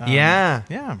 Yeah.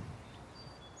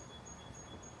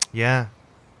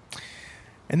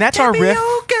 And that's our riff.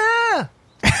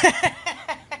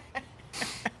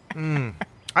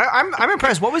 I'm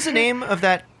impressed. What was the name of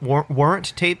that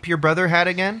Warrant tape your brother had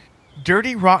again?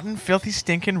 Dirty, Rotten, Filthy,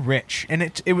 Stinkin' Rich. And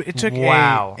it took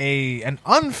an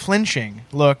unflinching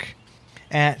look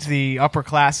at the upper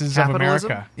classes of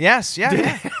America. Yes,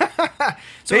 yeah.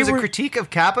 So it was a critique of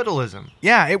capitalism.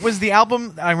 Yeah, it was the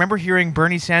album, I remember hearing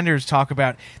Bernie Sanders talk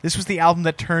about, this was the album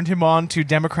that turned him on to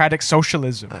democratic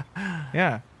socialism.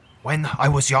 Yeah. When I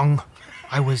was young,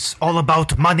 I was all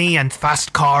about money and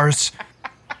fast cars.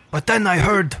 But then I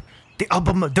heard the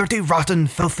album Dirty, Rotten,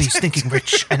 Filthy, Stinking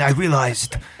Rich, and I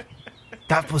realized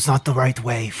that was not the right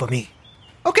way for me.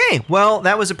 Okay, well,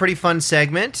 that was a pretty fun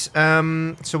segment.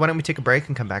 So why don't we take a break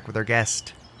and come back with our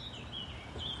guest?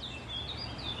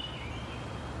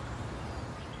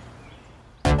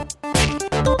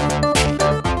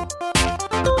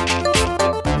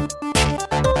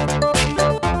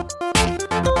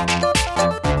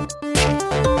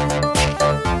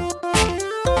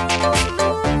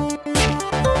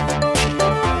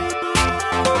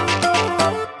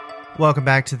 Welcome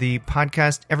back to the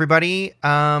podcast, everybody.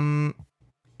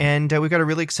 And we've got a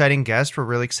really exciting guest we're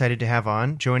really excited to have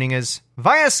on. Joining us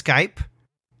via Skype,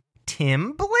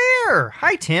 Tim Blair.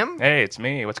 Hi, Tim. Hey, it's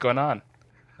me. What's going on?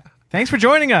 Thanks for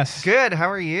joining us. Good.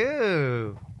 How are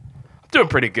you? Doing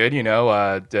pretty good,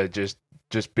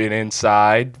 just been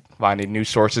inside, finding new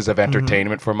sources of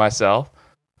entertainment for myself.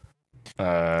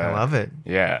 I love it.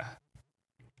 Yeah.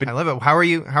 I love it. How are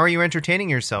you entertaining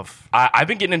yourself? I've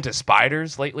been getting into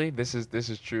spiders lately. This is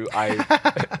true.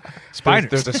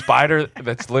 Spiders. There's a spider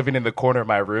that's living in the corner of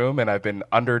my room, and I've been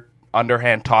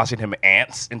underhand tossing him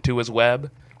ants into his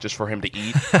web just for him to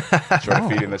eat. Sort of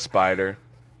feeding the spider.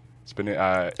 It's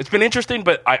been interesting,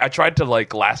 but I tried to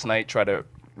last night try to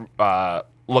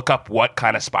look up what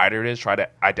kind of spider it is, try to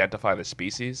identify the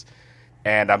species,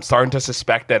 and I'm starting to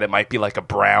suspect that it might be like a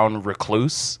brown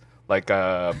recluse.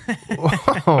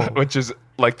 Which is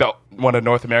one of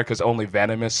North America's only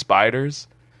venomous spiders.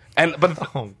 But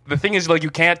the thing is, you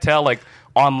can't tell.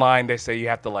 Online, they say you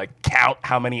have to count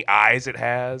how many eyes it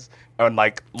has, and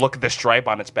look at the stripe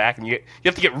on its back, and you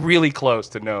have to get really close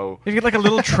to know. You get a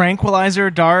little tranquilizer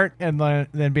dart, and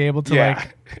then be able to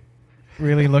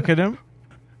really look at him.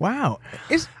 Wow,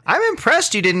 I'm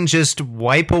impressed you didn't just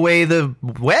wipe away the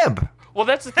web. Well,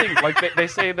 that's the thing. They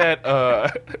say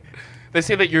that. They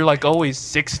say that you're always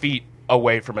 6 feet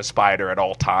away from a spider at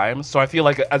all times. So I feel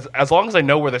like as long as I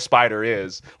know where the spider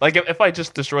is, if I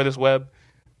just destroy this web,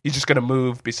 he's just gonna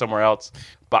move, be somewhere else.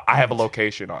 But I have a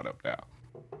location on him now.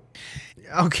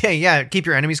 Okay, yeah. Keep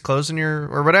your enemies close and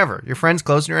or whatever. Your friends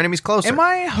close and your enemies closer. Am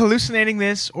I hallucinating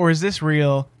this, or is this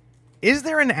real? Is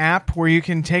there an app where you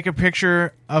can take a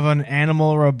picture of an animal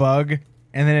or a bug,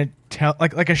 and then it tell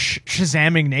like a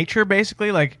Shazamming nature,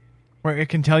 basically, where it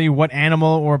can tell you what animal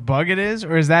or bug it is,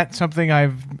 or is that something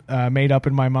I've made up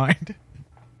in my mind?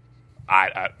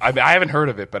 I haven't heard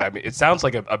of it, but it sounds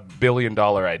like a $1 billion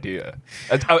idea.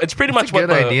 It's pretty much what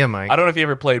idea, Mike. I don't know if you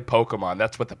ever played Pokemon.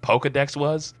 That's what the Pokedex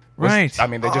was. Right.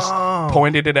 They just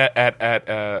pointed it at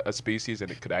a species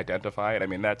and it could identify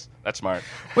it. That's smart.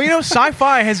 Well,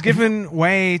 sci-fi has given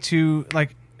way to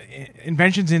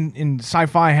inventions in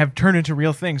sci-fi have turned into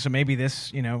real things. So maybe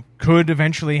this could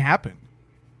eventually happen.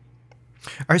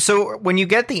 So when you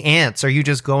get the ants, are you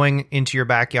just going into your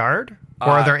backyard? Or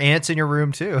are there ants in your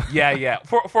room too? Yeah.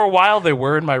 For a while they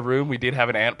were in my room. We did have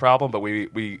an ant problem, but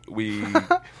we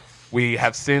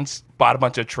have since bought a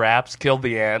bunch of traps, killed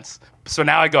the ants. So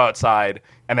now I go outside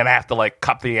and then I have to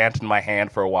cup the ant in my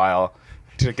hand for a while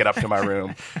to get up to my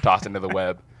room, toss into the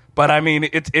web. But I'm now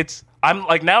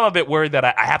I'm a bit worried that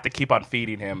I have to keep on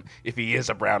feeding him if he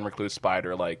is a brown recluse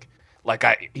spider. He'll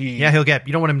get.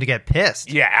 You don't want him to get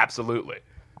pissed. Yeah, absolutely.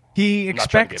 He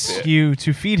expects you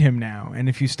to feed him now, and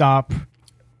if you stop,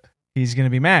 he's going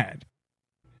to be mad.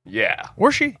 Yeah,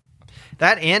 or she.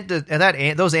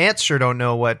 Those ants sure don't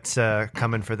know what's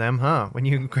coming for them, huh? When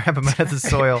you grab them out of the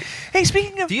soil. Hey,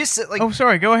 speaking of, oh,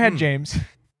 sorry. Go ahead, James.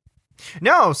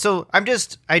 No, so I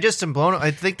just am blown.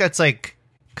 I think that's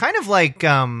kind of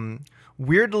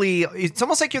weirdly, it's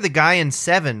almost like you're the guy in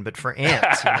Seven, but for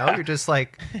ants. You're just I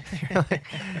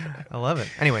love it.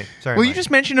 Anyway, sorry. Well, Mike. you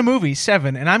just mentioned a movie,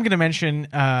 Seven, and I'm going to mention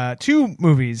 2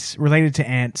 movies related to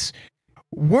ants.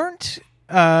 Weren't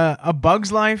A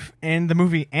Bug's Life and the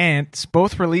movie Ants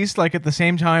both released at the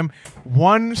same time?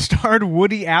 One starred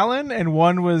Woody Allen, and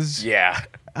one was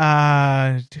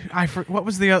what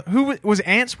was the other? Who was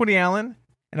Ants? Woody Allen.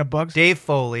 And a Bug's Dave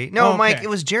Foley. No, okay. Mike, it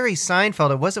was Jerry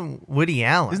Seinfeld. It wasn't Woody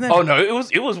Allen. Isn't that no,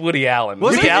 it was Woody Allen.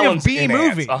 Wasn't Woody it Allen's a B in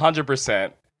movie?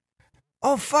 100%.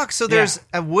 Oh, fuck. So there's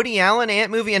a Woody Allen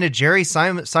ant movie and a Jerry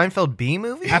Seinfeld B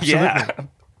movie? Absolutely. Yeah.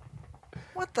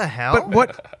 What the hell? But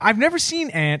what I've never seen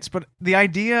Ants, but the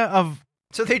idea of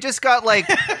So they just got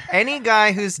any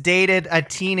guy who's dated a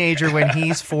teenager when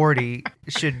he's 40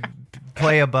 should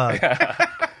play a bug.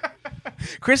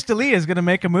 Chris D'Elia is going to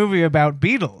make a movie about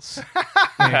beetles.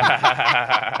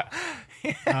 A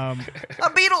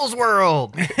Beatles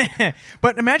world.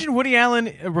 But imagine Woody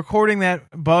Allen recording that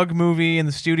bug movie in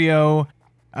the studio,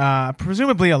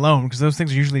 presumably alone, because those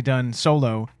things are usually done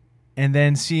solo, and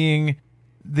then seeing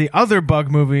the other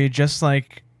bug movie just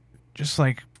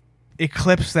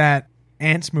eclipse that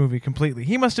Ants movie completely.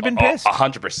 He must have been pissed.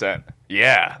 100%.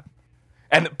 Yeah.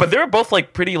 But they're both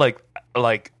pretty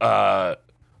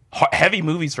heavy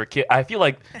movies for kids. I feel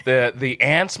like the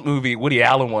Ants movie, Woody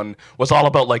Allen one, was all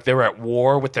about they were at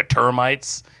war with the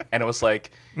termites, and it was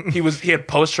he had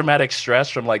post traumatic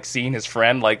stress from seeing his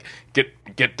friend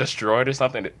get destroyed or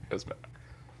something. It's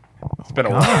been a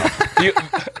while.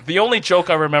 The only joke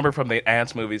I remember from the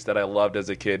Ants movies that I loved as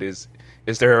a kid is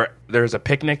there's a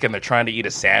picnic and they're trying to eat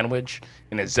a sandwich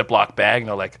in a Ziploc bag, and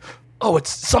they're like, oh, it's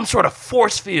some sort of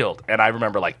force field. And I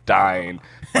remember like dying,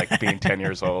 like being 10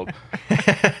 years old.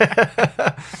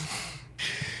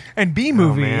 And B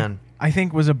movie, man. I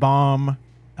think, was a bomb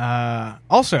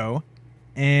also.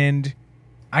 And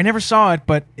I never saw it,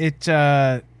 but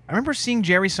I remember seeing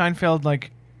Jerry Seinfeld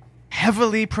like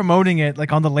heavily promoting it,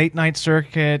 like on the late night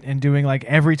circuit and doing like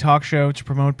every talk show to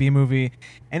promote B movie.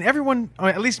 And everyone, or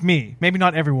at least me, maybe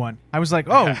not everyone, I was like,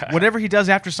 oh, whatever he does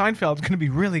after Seinfeld is going to be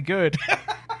really good.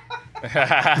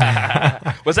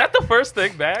 Was that the first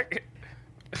thing back?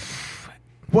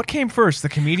 What came first, the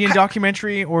comedian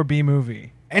documentary or B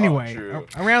movie? Anyway, true.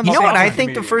 around You the know what? same I time.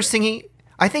 think the first thing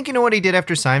I think you know what he did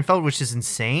after Seinfeld, which is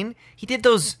insane? He did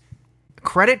those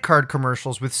credit card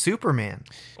commercials with Superman.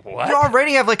 What? You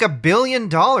already have like $1 billion.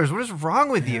 What is wrong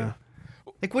with you?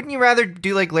 Like, wouldn't you rather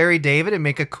do like Larry David and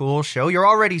make a cool show? You're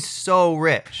already so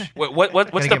rich. What's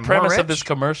Gotta the get more premise of rich? this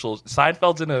commercial?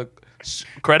 Seinfeld's in a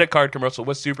credit card commercial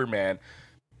with Superman.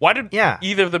 Why did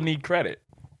either of them need credit?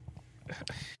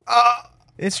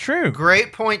 It's true.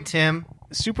 Great point, Tim.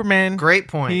 Superman. Great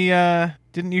point. He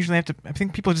didn't usually have to. I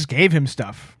think people just gave him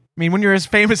stuff. I mean, when you're as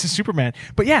famous as Superman.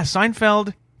 But yeah,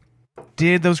 Seinfeld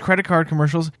did those credit card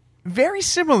commercials. Very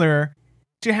similar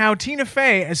to how Tina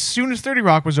Fey, as soon as 30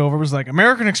 Rock was over, was like,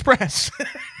 American Express.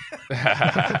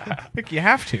 I think you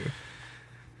have to.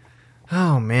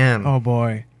 Oh man. Oh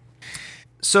boy.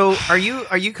 So are you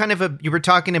kind of you were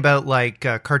talking about like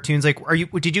cartoons, like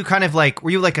did you kind of like, were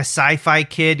you like a sci-fi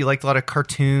kid? You liked a lot of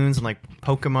cartoons and like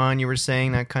Pokemon, you were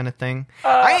saying, that kind of thing?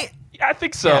 I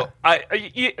think so. Yeah.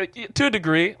 I to a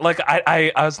degree. Like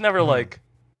I was never like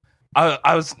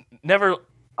I was never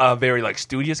a very like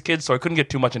studious kid, so I couldn't get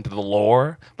too much into the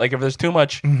lore. Like if there's too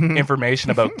much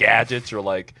information about gadgets or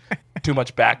like too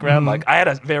much background, like I had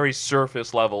a very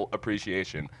surface level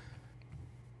appreciation.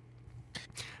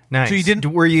 Nice. So you didn't?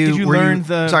 Were you? Did you were learn you,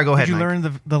 the? Sorry, go ahead. Did you Mike.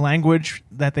 learn the language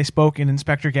that they spoke in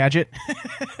Inspector Gadget?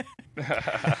 You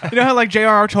know how like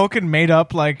J.R.R. Tolkien made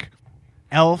up like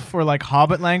elf or like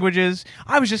Hobbit languages?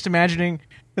 I was just imagining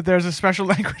that there's a special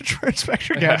language for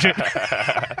Inspector Gadget.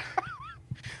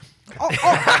 I'll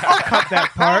cut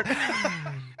that part.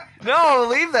 No,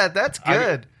 leave that. That's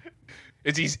good.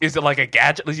 Is it like a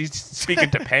gadget? Is he speaking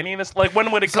to Penny? And it's like,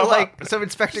 when would it So come like, up? so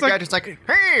Inspector like- Gadget's like,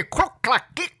 hey,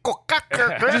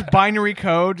 Just binary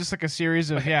code, just like a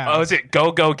series of Oh, is it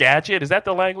Go Gadget? Is that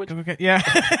the language? Yeah.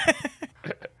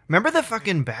 Remember the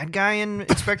fucking bad guy in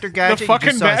Inspector Gadget? You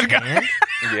fucking just saw his bad guy. hand?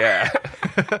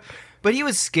 Yeah. But he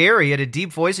was scary. He had a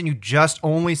deep voice, and you just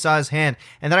only saw his hand.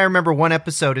 And then I remember one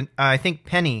episode, and I think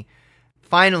Penny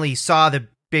finally saw the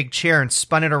big chair and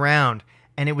spun it around,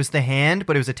 and it was the hand,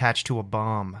 but it was attached to a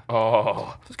bomb.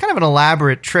 Oh. It was kind of an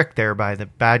elaborate trick there by the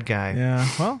bad guy. Yeah.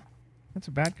 Well, that's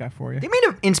a bad guy for you. They made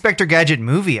an Inspector Gadget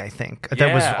movie, I think,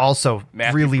 that was Yeah. also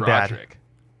Matthew really Broderick. bad.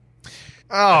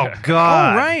 Oh,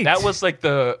 God. Oh, right. That was like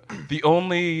the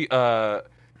only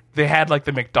they had like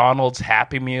the McDonald's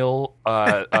Happy Meal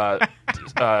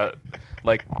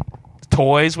like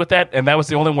toys with that, and that was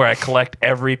the only where I collect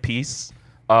every piece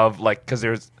of like, because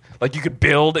there's like you could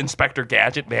build Inspector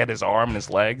Gadget. They had his arm and his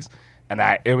legs, and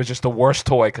it was just the worst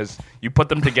toy because you put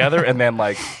them together and then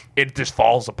like it just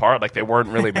falls apart. Like they weren't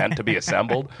really meant to be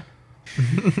assembled.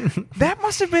 That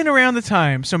must have been around the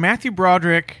time. So Matthew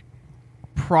Broderick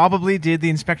probably did the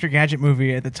Inspector Gadget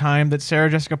movie at the time that Sarah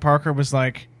Jessica Parker was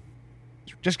like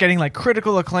just getting like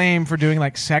critical acclaim for doing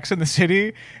like Sex in the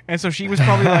City, and so she was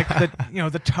probably like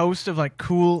the toast of like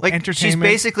cool Like, entertainment. she's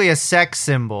basically a sex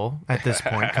symbol at this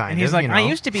point, kind and he's of. like, you know? I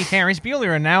used to be Ferris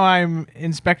Bueller, and now I'm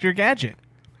Inspector Gadget,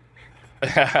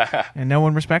 and no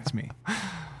one respects me.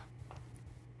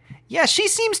 Yeah, she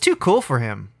seems too cool for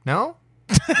him. No?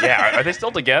 Yeah, are they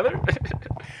still together?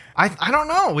 I don't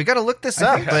know. We got to look this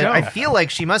up, think but so. I feel like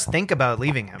she must think about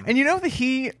leaving him. And you know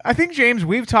that I think, James,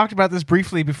 we've talked about this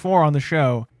briefly before on the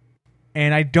show,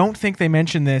 and I don't think they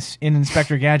mentioned this in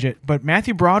Inspector Gadget, but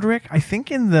Matthew Broderick, I think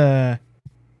in the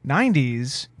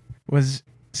 90s, was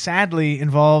sadly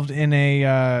involved in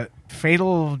a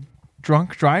fatal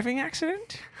drunk driving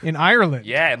accident in Ireland.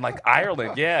 Yeah, in like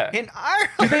Ireland. Yeah. In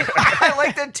Ireland? I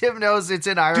like that Tim knows it's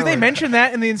in Ireland. Do they mention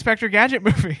that in the Inspector Gadget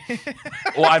movie?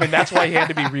 Well, I mean that's why he had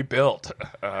to be rebuilt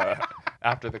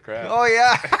after the crash. Oh,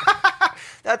 yeah.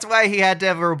 That's why he had to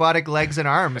have robotic legs and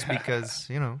arms, because,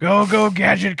 you know. Go,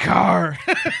 Gadget car.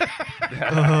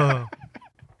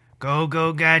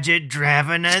 Go, Gadget, drive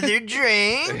another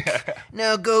drink.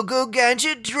 Now go,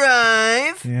 Gadget,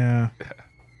 drive. Yeah.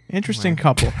 Interesting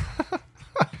couple.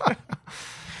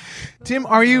 Tim,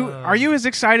 are you as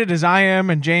excited as I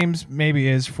am and James maybe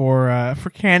is for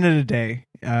Canada Day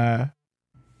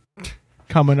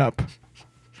coming up?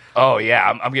 Oh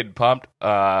yeah, I'm getting pumped.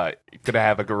 Gonna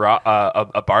have a garage,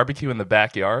 a barbecue in the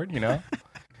backyard.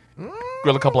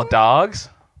 Grill a couple of dogs.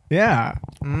 Yeah.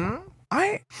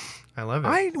 I love it.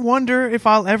 I wonder if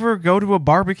I'll ever go to a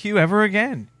barbecue ever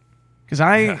again. Because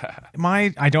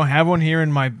I don't have one here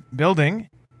in my building.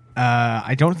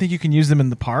 I don't think you can use them in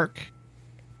the park.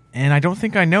 And I don't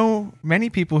think I know many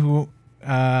people who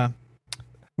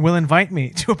will invite me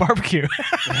to a barbecue.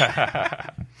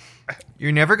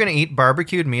 You're never going to eat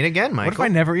barbecued meat again, Michael. What if I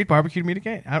never eat barbecued meat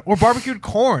again? Or barbecued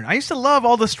corn. I used to love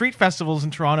all the street festivals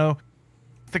in Toronto.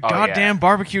 The goddamn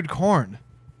barbecued corn.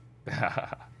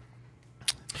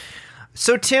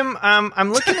 So, Tim,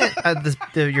 I'm looking at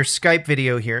your Skype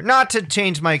video here. Not to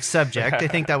change Mike's subject. I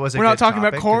think that was a We're good not talking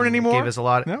about topic, corn and anymore? It gave us a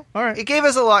lot. No? All right. It gave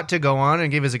us a lot to go on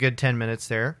and gave us a good 10 minutes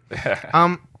there.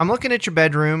 I'm looking at your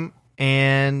bedroom,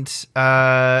 and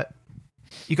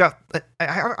you got,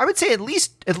 I would say, at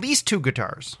least 2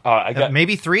 guitars. I got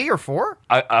maybe 3 or 4?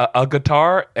 a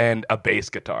guitar and a bass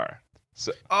guitar.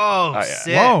 So, yeah.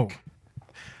 Sick. Whoa.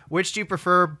 Which do you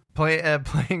prefer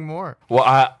playing more? Well,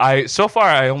 I so far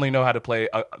I only know how to play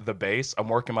the bass. I'm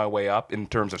working my way up in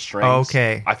terms of strings.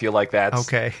 Okay. I feel like that's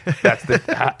okay. That's the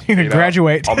You're gonna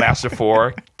graduate. I'll master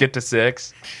 4, get to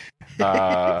 6.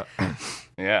 Yeah,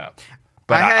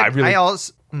 but I really.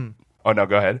 Oh no,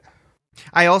 go ahead.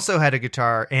 I also had a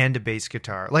guitar and a bass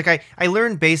guitar. Like I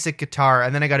learned basic guitar,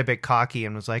 and then I got a bit cocky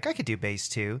and was like, I could do bass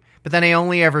too. But then I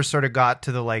only ever sort of got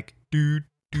to the like do.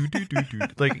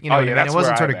 Like, what I mean? I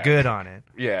wasn't sort of good on it.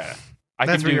 Yeah. I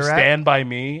That's can where do you're Stand By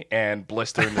Me and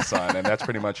Blister in the Sun, and that's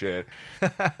pretty much it.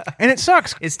 And it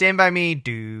sucks. Is Stand By Me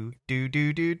do,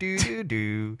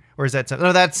 or is that something?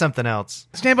 No, that's something else.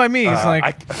 Stand By Me is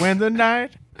like, when the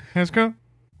night has come.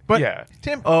 But, yeah.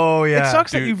 Tim, yeah. it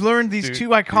sucks that you've learned these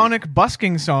 2 iconic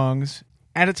busking songs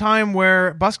at a time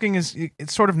where busking it's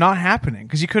sort of not happening.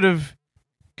 Because you could have,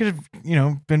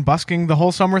 been busking the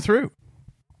whole summer through.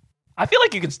 I feel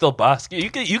like you can still busk. You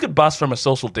could busk from a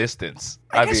social distance.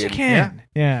 I guess you can.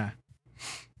 Yeah.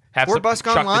 Have or some busk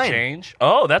chuck online. The change.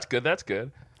 Oh, that's good. That's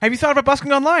good. Have you thought about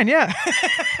busking online? Yeah.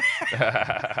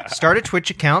 Start a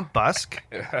Twitch account, busk.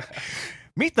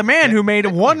 Meet the man who made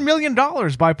 $1 million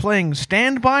by playing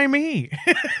Stand By Me.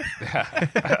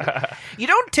 You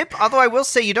don't although I will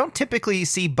say you don't typically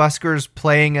see buskers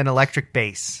playing an electric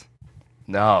bass.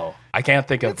 No, I can't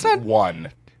think of one.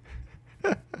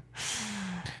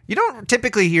 You don't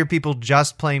typically hear people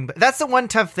just playing. That's the one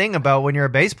tough thing about when you're a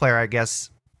bass player, I guess.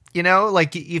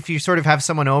 Like if you sort of have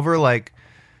someone over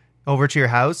to your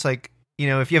house, like,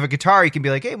 if you have a guitar, you can be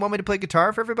like, hey, want me to play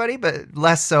guitar for everybody? But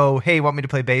less so, hey, want me to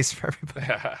play bass for everybody?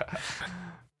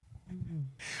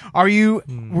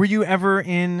 Were you ever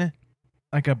in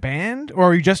like a band,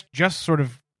 or are you just sort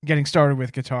of getting started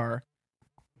with guitar?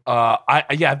 I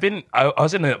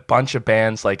was in a bunch of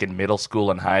bands like in middle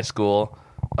school and high school.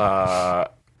 I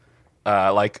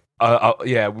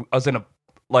was in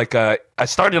I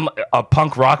started in a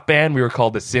punk rock band. We were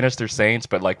called the Sinister Saints,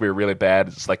 but like we were really bad.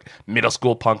 It's like middle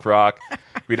school punk rock.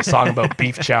 We had a song about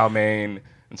beef chow mein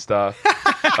and stuff.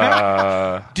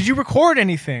 Did you record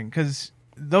anything? Because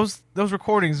those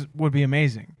recordings would be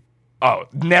amazing. Oh,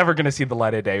 never gonna see the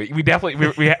light of day. We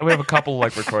definitely we have a couple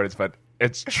like recordings, but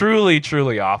it's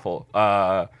truly awful.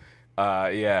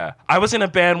 Yeah, I was in a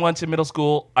band once in middle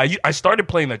school. I started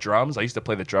playing the drums. I used to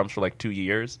play the drums for like 2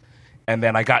 years, and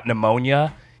then I got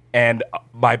pneumonia, and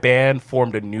my band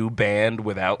formed a new band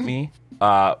without me.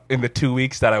 In the 2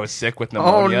 weeks that I was sick with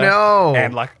pneumonia. Oh no!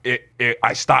 And like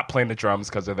I stopped playing the drums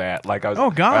because of that. Like I was,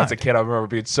 oh god! As a kid, I remember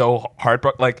being so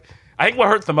heartbroken. Like I think what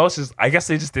hurts the most is I guess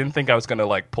they just didn't think I was gonna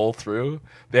like pull through.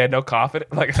 They had no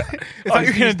confidence. Like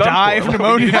you're gonna die of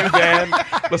pneumonia. Band,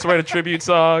 let's write a tribute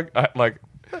song.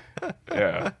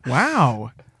 Yeah.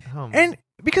 Wow. And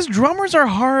because drummers are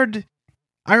hard.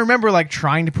 I remember like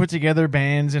trying to put together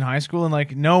bands in high school, and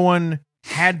like no one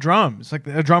had drums. Like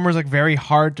a drummer's like very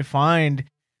hard to find.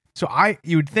 So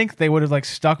you would think they would have like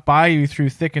stuck by you through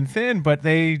thick and thin, but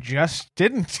they just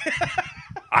didn't.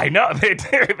 I know they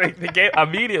did. They gave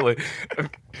immediately.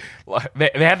 They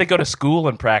had to go to school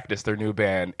and practice their new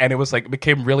band, and it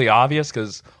became really obvious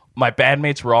because my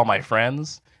bandmates were all my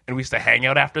friends, and we used to hang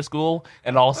out after school.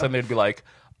 And all of a sudden they'd be like,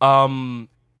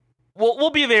 we'll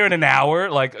be there in an hour.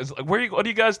 Like, what are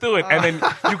you guys doing? And then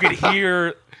you could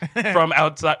hear from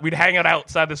outside. We'd hang out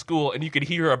outside the school, and you could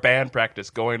hear a band practice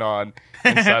going on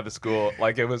inside the school.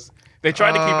 Like it was. They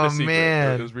tried to keep it a secret.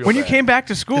 Man. It was real When bad. you came back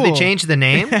to school, Did they change the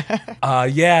name?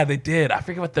 Yeah, they did. I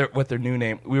forget what their new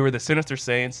name. We were the Sinister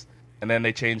Saints, and then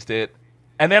they changed it,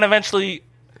 and then eventually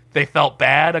they felt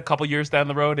bad a couple years down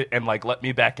the road and like let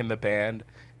me back in the band.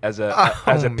 as a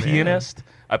man. pianist.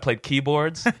 I played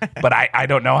keyboards, but I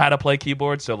don't know how to play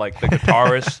keyboards. So like the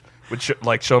guitarist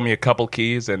would show me a couple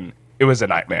keys, and it was a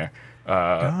nightmare.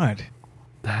 God.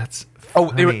 That's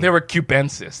they were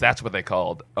cubensis. That's what they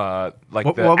called. Like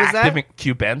What the was that? active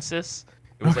cubensis.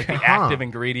 It was like the active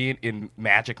ingredient in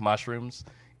magic mushrooms,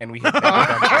 and we had never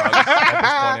done drugs at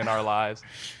this point in our lives.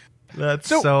 That's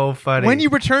so funny. When you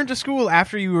returned to school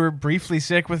after you were briefly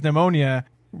sick with pneumonia,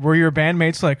 were your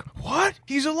bandmates like, "What?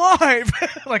 He's alive!"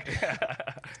 Like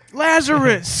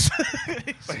Lazarus.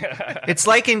 It's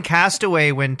like in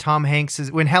Castaway when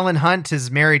when Helen Hunt has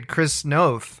married Chris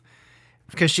Noth.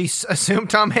 Because she assumed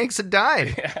Tom Hanks had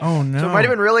died. Oh no! So it might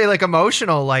have been really like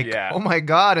emotional, like Yeah. oh my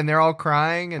god, and they're all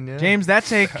crying. And James,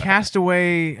 that's a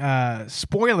Castaway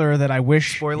spoiler that I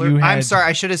wish spoiler. you had. I'm sorry,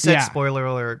 I should have said Yeah. spoiler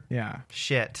alert. Yeah,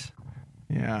 Shit.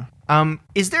 yeah.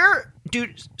 Is there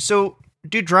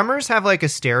do drummers have like a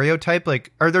stereotype?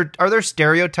 Like are there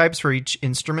stereotypes for each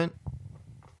instrument?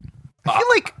 I feel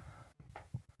like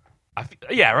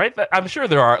Yeah, right. I'm sure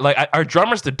there are. Like, are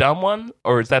drummers the dumb one,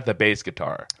 or is that the bass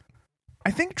guitar?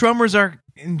 I think drummers are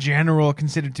in general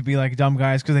considered to be like dumb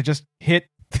guys because they just hit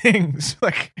things,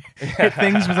 like hit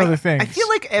things with other things. I feel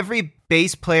like every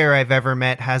bass player I've ever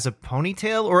met has a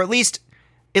ponytail, or at least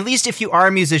if you are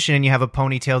a musician and you have a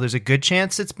ponytail, there's a good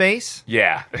chance it's bass.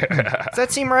 Yeah, Does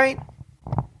that seem right?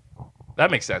 that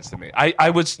makes sense to me.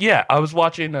 I was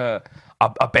watching a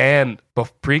band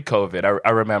pre-COVID. I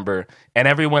remember, and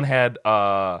everyone had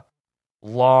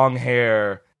long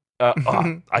hair.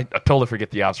 I totally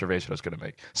forget the observation I was going to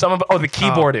make. The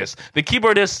keyboardist. The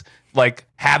keyboardist like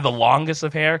had the longest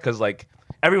of hair because like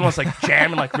everyone's like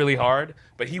jamming like really hard,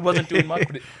 but he wasn't doing much.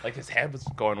 But like his head was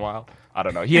going wild. I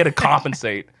don't know. He had to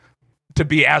compensate to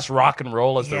be as rock and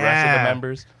roll as the rest of the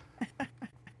members.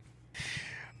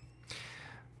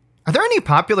 Are there any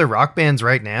popular rock bands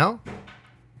right now?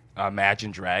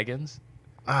 Imagine Dragons.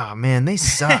 Oh man, they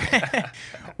suck.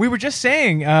 we were just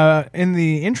saying in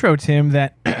the intro, Tim,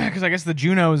 that because I guess the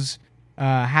Junos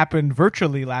happened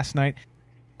virtually last night.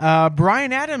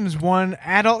 Bryan Adams won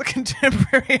Adult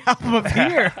Contemporary Album of the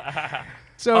Year.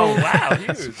 So, Oh wow,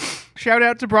 huge. shout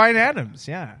out to Bryan Adams.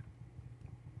 Yeah.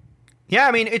 Yeah,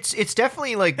 I mean, it's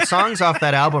definitely like songs off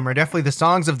that album are definitely the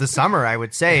songs of the summer, I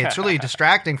would say. It's really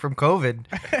distracting from COVID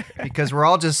because we're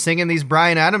all just singing these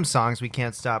Bryan Adams songs we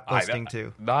can't stop listening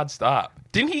to. Non-stop.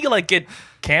 Didn't he like get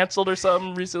canceled or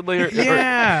something recently?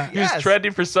 Yeah. He was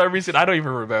trending for some reason. I don't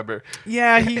even remember.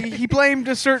 Yeah, he blamed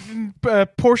a certain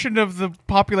portion of the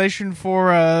population for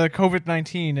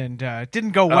COVID-19 and it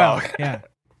didn't go well. Oh. Yeah.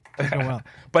 Didn't go well.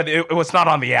 But it was not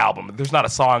on the album. There's not a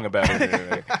song about it. Or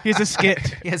anything. He's a skit.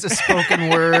 He has a spoken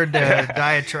word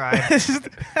diatribe.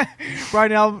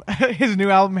 Bryan album, his new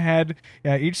album had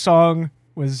each song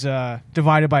was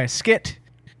divided by a skit.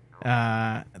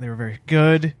 They were very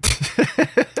good.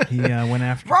 He went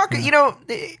after Rock,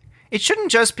 it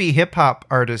shouldn't just be hip-hop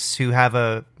artists who have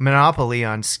a monopoly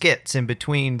on skits in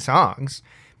between songs.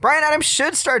 Bryan Adams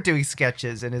should start doing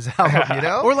sketches in his album, you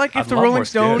know? Or like if I'd the love Rolling more skits.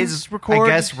 Stones his, record,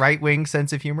 I guess, right-wing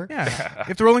sense of humor. Yeah,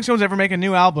 if the Rolling Stones ever make a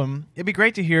new album, it'd be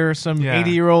great to hear some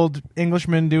 80-year-old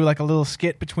Englishman do like a little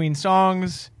skit between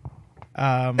songs.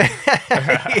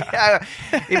 Yeah,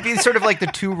 it'd be sort of like the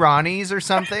Two Ronnies or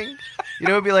something. You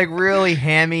know, it'd be like really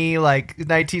hammy, like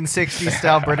 1960s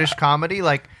style British comedy.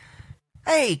 Like,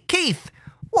 hey, Keith,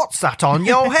 what's that on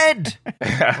your head?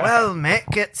 Well,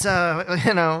 Mick, it's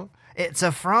it's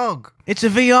a frog. It's a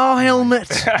VR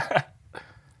helmet.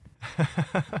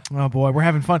 Oh boy, we're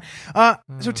having fun.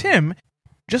 So Tim,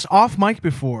 just off mic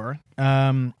before, we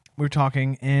were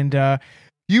talking, and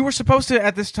you were supposed to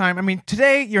at this time. I mean,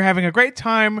 today you're having a great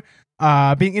time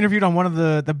being interviewed on one of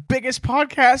the biggest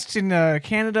podcasts in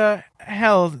Canada,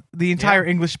 hell, the entire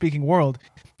English-speaking world.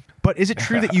 But is it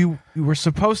true that you were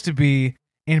supposed to be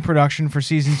in production for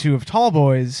season 2 of Tall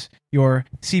Boys, your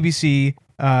CBC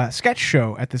sketch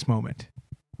show at this moment?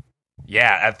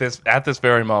 Yeah, at this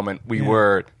very moment, we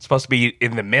were supposed to be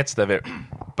in the midst of it,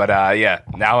 but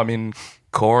now I'm in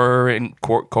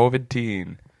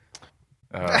COVID-19.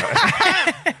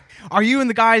 Are you and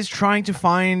the guys trying to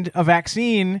find a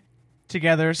vaccine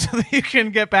together so that you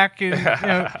can get back in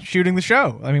shooting the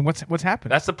show? I mean, what's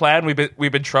happened? That's the plan. We've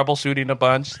been troubleshooting a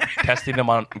bunch, testing him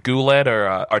on Goulet,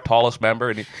 our tallest member,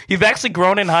 and he's actually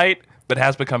grown in height, but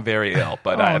has become very ill.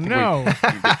 But I think we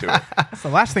can get to it. That's the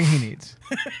last thing he needs.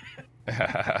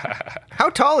 How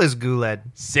tall is Guled?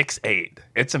 6'8".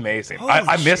 It's amazing.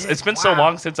 I miss. It's been so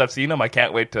long since I've seen him. I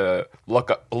can't wait to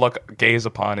gaze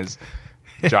upon his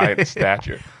giant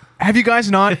stature. Have you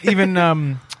guys not even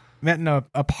met in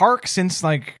a park since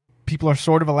like people are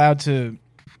sort of allowed to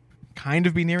kind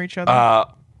of be near each other?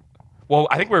 Well,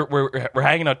 I think we're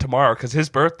hanging out tomorrow because his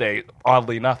birthday,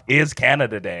 oddly enough, is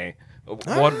Canada Day.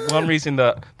 One reason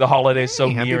the holiday is so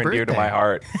Hey, happy near and dear to birthday. my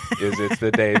heart is it's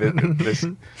the day that this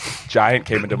giant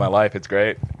came into my life. It's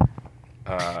great.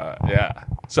 Yeah.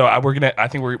 So I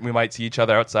think we might see each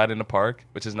other outside in the park,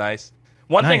 which is nice.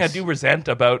 One thing I Nice. do resent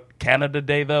about Canada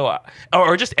Day, though,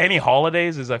 or just any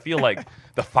holidays, is I feel like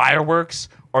the fireworks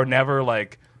are never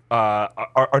like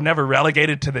are never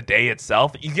relegated to the day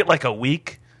itself. You get like a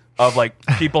week of like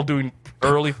people doing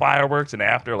early fireworks, and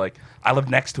after, like, I live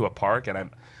next to a park, and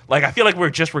I feel like we're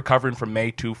just recovering from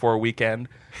May 2-4 weekend.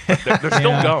 But they're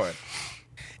still Yeah. going.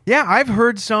 Yeah, I've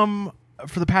heard some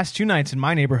for the past 2 nights in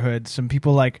my neighborhood. Some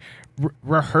people like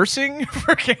rehearsing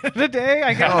for Canada Day.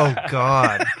 I guess. Oh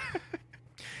God.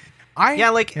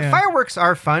 Yeah, Yeah. fireworks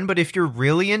are fun, but if you're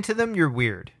really into them, you're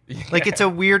weird. Like, it's a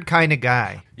weird kind of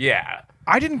guy. Yeah.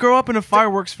 I didn't grow up in a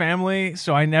fireworks family,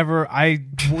 so I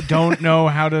don't know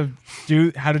how to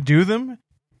do them.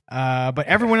 But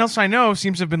everyone else I know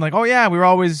seems to have been like, oh yeah, we were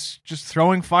always just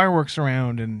throwing fireworks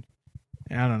around, and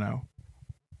I don't know.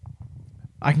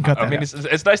 I can cut that I mean, out.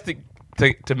 it's nice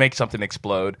to make something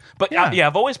explode. But yeah,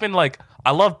 I've always been like,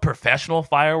 I love professional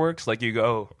fireworks. Like, you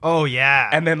go, Oh yeah.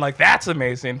 and then like that's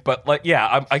amazing. But like,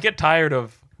 yeah, I get tired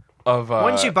of.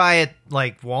 Once you buy it,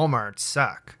 like Walmart,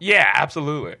 suck. Yeah,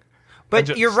 absolutely. But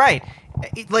just- you're right.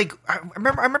 Like, I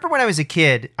remember when I was a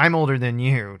kid. I'm older than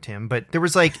you, Tim. But there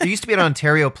used to be an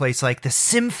Ontario place, like the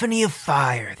Symphony of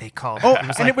Fire. They called it. Oh, It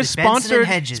was and like it was the Benson and sponsored-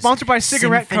 Hedges sponsored by a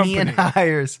cigarette Symphony and company.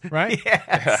 Hires, Right?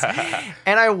 Yes.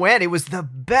 And I went. It was the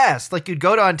best. Like, you'd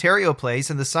go to Ontario Place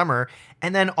in the summer,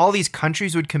 and then all these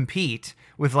countries would compete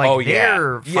with like Oh, yeah.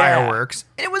 their Yeah. fireworks,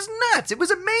 and it was nuts. It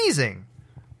was amazing.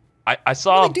 I I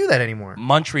saw don't do that anymore.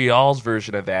 Montreal's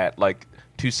version of that like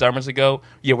 2 summers ago.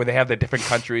 Yeah, where they have the different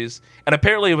countries, and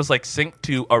apparently it was like synced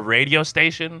to a radio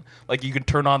station. Like, you can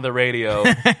turn on the radio,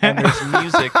 and there's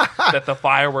music that the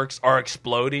fireworks are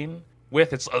exploding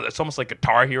with. It's almost like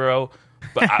Guitar Hero,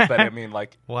 but I mean,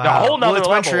 like, Wow. a whole nother it's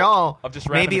level Montreal. of just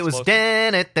random Maybe it was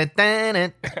explosions.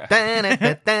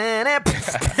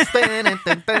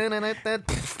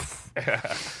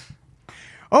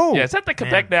 Oh, Yeah, is that the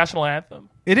Quebec national anthem?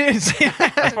 it is.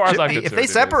 As far as I'm concerned, If they it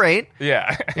is. separate,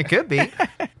 Yeah. it could be.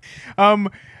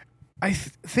 I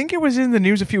think it was in the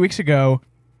news a few weeks ago.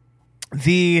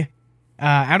 The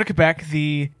out of Quebec,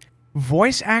 the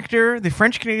voice actor, the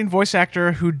French Canadian voice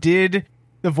actor who did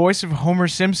the voice of Homer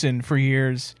Simpson for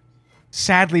years,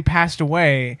 sadly passed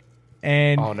away.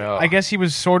 And Oh, no. I guess he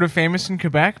was sort of famous in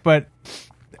Quebec, but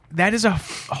that is a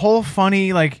whole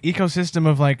funny like ecosystem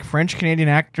of like French Canadian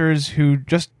actors who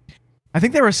just, I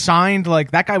think they were assigned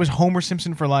like that guy was Homer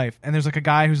Simpson for life, and there's like a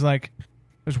guy who's like,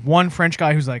 there's one French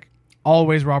guy who's like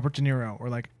always Robert De Niro, or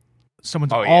like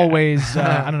someone's Oh, yeah. always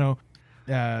I don't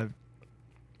know,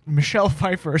 Michelle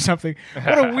Pfeiffer or something.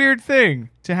 What a weird thing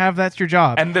to have. That's your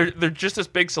job. And they're just this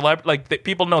big celebrity. Like,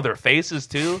 people know their faces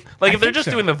too. Like, I if they're think just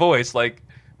so. doing the voice, like,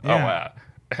 Yeah. oh wow.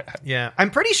 Yeah,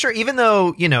 I'm pretty sure, even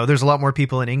though, there's a lot more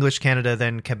people in English Canada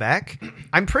than Quebec,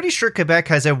 I'm pretty sure Quebec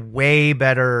has a way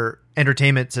better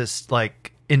entertainment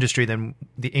industry than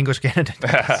the English Canada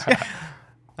does.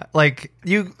 Like,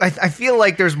 I feel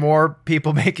like there's more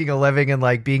people making a living and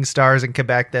like being stars in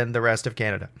Quebec than the rest of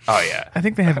Canada. Oh yeah. I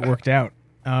think they have it worked out.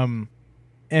 And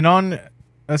on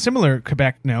a similar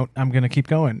Quebec note, I'm going to keep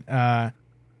going. I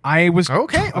was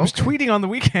tweeting on the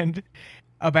weekend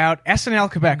about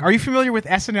SNL Quebec. Are you familiar with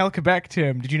SNL Quebec,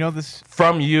 Tim? Did you know this?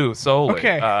 From you solely.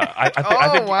 Okay. I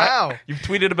think wow. you've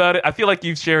tweeted about it. I feel like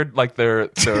you've shared like their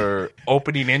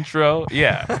opening intro.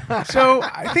 Yeah. So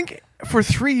I think for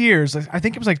 3 years, I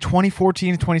think it was like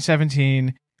 2014 to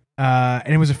 2017,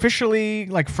 and it was officially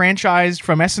like franchised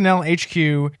from SNL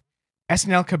HQ.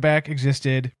 SNL Quebec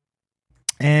existed,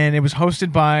 and it was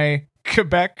hosted by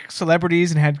Quebec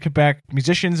celebrities and had Quebec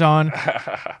musicians on.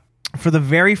 For the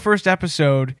very first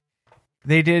episode,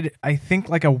 they did, I think,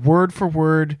 like a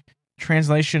word-for-word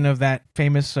translation of that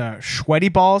famous Sweaty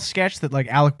Ball sketch that like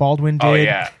Alec Baldwin did. Oh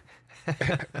yeah.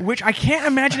 Which I can't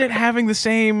imagine it having the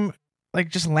same, like,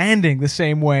 just landing the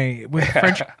same way with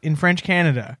French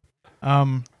Canada.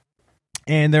 And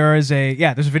there's a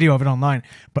video of it online.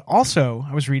 But also,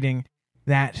 I was reading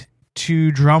that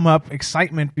to drum up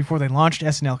excitement before they launched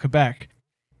SNL Quebec,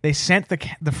 they sent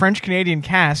the French Canadian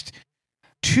cast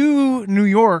to New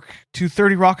York, to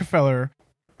 30 Rockefeller,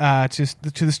 to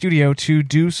the studio to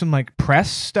do some like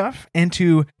press stuff and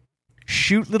to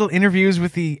shoot little interviews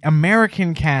with the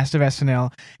American cast of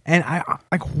SNL. And I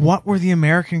like, what were the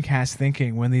American cast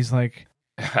thinking when these like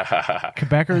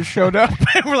Quebecers showed up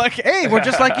and we're like, hey, we're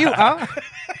just like you, huh?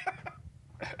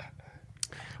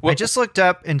 I just looked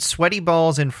up, and sweaty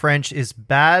balls in French is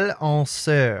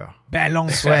balanceur.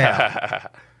 Balanceur.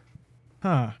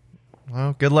 Huh.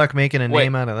 Well, good luck making a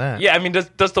name out of that. Yeah, I mean, does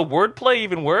the wordplay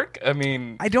even work? I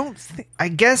mean, I don't think. I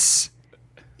guess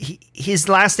his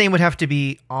last name would have to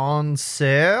be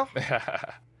Anseur.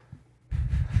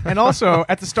 And also,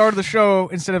 at the start of the show,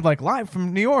 instead of like live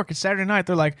from New York, it's Saturday night,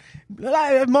 they're like,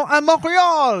 live à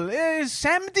Montreal, it's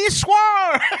samedi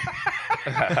soir.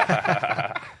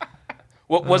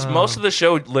 what was most of the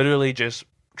show literally just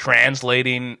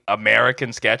translating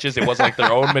American sketches? It wasn't like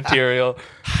their own material.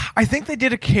 I think they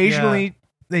did occasional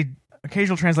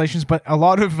translations, but a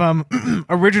lot of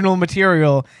original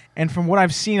material. And from what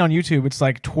I've seen on YouTube, it's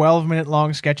like 12-minute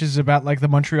long sketches about like the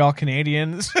Montreal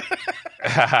Canadiens.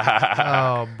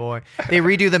 Oh boy, they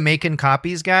redo the making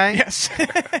copies guy. Yes,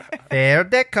 they're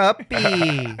the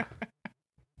copy.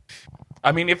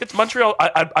 I mean, if it's Montreal,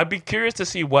 I'd be curious to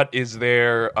see what is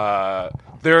their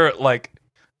like.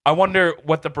 I wonder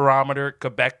what the barometer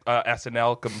Quebec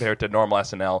SNL compared to normal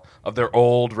SNL of their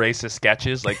old racist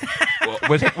sketches, like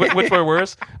which were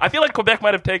worse. I feel like Quebec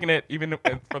might have taken it even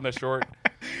from the short.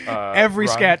 Every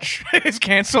run. sketch is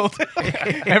canceled.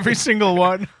 Every single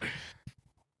one.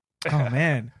 Oh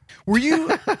man, were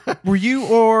you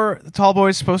or the Tall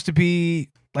Boys supposed to be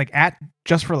like at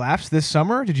Just for Laughs this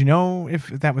summer? Did you know if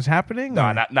that was happening? No,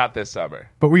 or? not this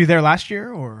summer. But were you there last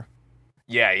year or?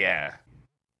 Yeah.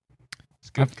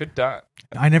 It's good time.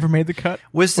 I never made the cut.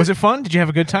 Was it fun? Did you have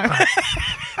a good time?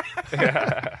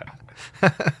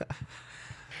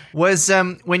 Was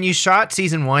when you shot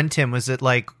season 1, Tim, was it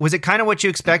kind of what you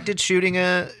expected shooting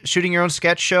your own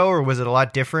sketch show, or was it a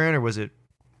lot different, or was it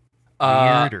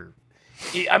weird? Or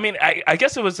I mean, I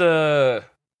guess it was it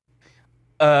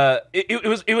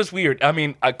was weird. I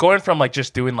mean, going from like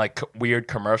just doing like weird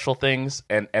commercial things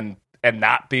and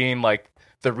not being like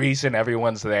the reason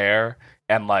everyone's there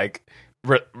and like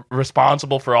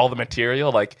responsible for all the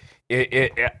material, like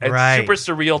it's super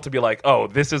surreal to be like, oh,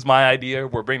 this is my idea,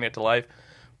 we're bringing it to life.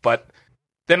 But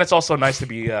then it's also nice to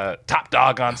be top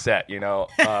dog on set, you know.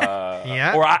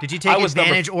 Yeah. Did you take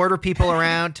advantage, order people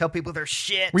around, tell people they're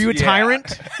shit? Were you a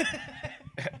tyrant?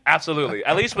 Absolutely.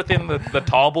 At least within the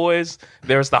Tall Boys,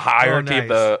 there's the hierarchy of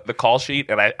the call sheet,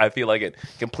 and I feel like it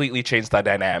completely changed the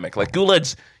dynamic. Like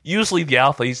Goulet's usually the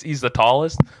alpha; he's the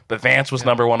tallest, but Vance was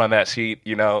number one on that sheet.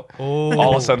 You know,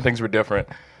 all of a sudden things were different.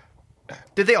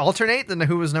 Did they alternate? Then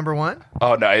who was number one?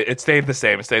 Oh no, it stayed the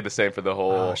same. It stayed the same for the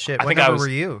whole. Oh shit! What number were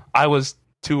you? I was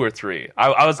 2 or 3.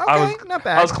 I was not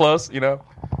bad. I was close. You know.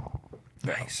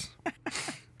 Nice.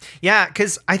 Yeah,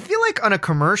 because I feel like on a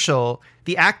commercial,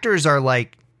 the actors are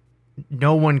like,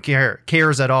 no one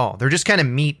cares at all. They're just kind of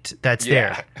meat that's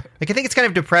there. Like, I think it's kind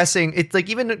of depressing. It's like,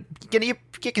 even you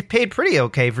get paid pretty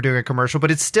okay for doing a commercial, but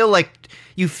it's still like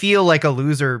you feel like a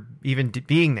loser even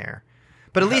being there.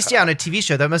 But at least, on a TV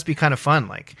show, that must be kind of fun.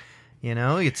 Like, you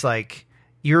know, it's like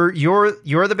you're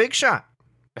the big shot.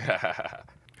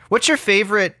 What's your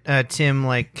favorite, Tim?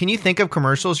 Like, can you think of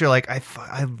commercials? You're like, I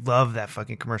love that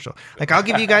fucking commercial. Like, I'll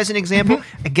give you guys an example.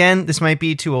 Again, this might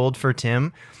be too old for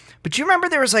Tim, but you remember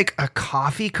there was like a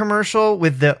coffee commercial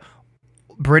with the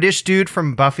British dude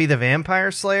from Buffy the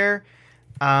Vampire Slayer?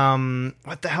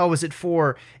 What the hell was it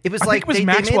for? It was it was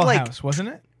Maxwell House, wasn't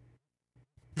it?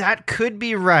 That could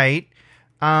be right.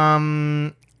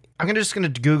 I'm just gonna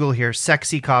Google here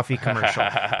sexy coffee commercial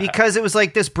because it was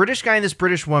like this British guy and this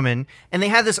British woman, and they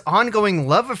had this ongoing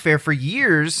love affair for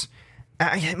years.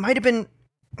 It might have been,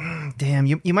 damn,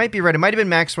 you might be right. It might have been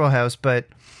Maxwell House, but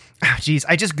geez,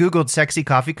 I just Googled sexy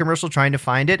coffee commercial trying to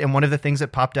find it, and one of the things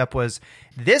that popped up was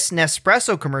this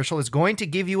Nespresso commercial is going to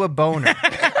give you a boner.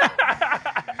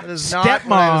 That is not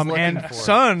what I was Stepmom looking and for.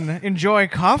 son enjoy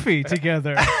coffee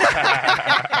together.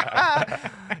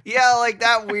 Yeah, like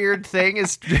that weird thing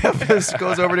is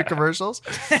goes over to commercials.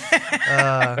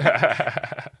 Oh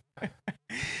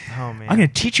man, I'm going to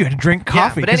teach you how to drink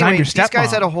coffee but because anyway, I'm your these stepmom.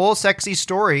 guys had a whole sexy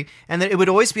story, and then it would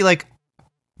always be like,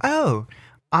 "Oh,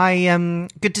 I am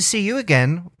good to see you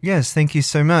again. Yes, thank you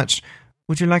so much.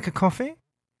 Would you like a coffee?"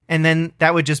 And then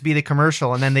that would just be the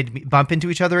commercial, and then they'd bump into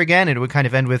each other again, and it would kind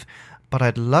of end with, "But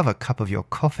I'd love a cup of your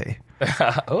coffee."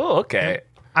 Oh, okay.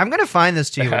 I'm going to find this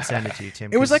to you and send it to you,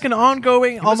 Tim. It was like an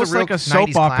ongoing, was a almost real like a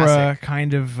soap 90s opera classic.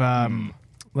 kind of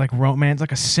like romance,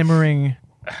 like a simmering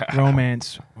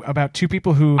romance about two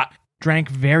people who drank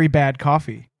very bad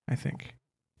coffee, I think.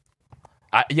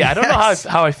 I don't know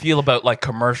how I feel about like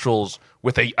commercials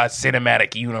with a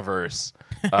cinematic universe.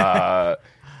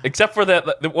 Except for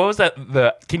what was that?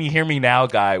 The Can You Hear Me Now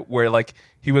guy, where like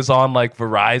he was on like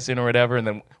Verizon or whatever, and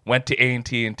then went to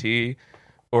AT&T,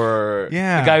 or the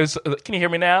guy who's Can you hear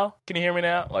me now? Can you hear me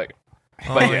now? Like,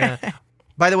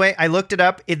 but By the way, I looked it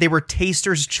up. They were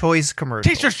Taster's Choice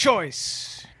commercials. Taster's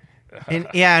Choice. And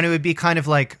it would be kind of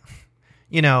like,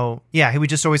 he would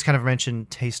just always kind of mention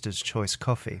Taster's Choice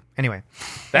coffee. Anyway,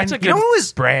 that's a good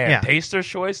brand. Yeah. Taster's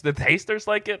Choice. The tasters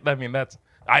like it. I mean,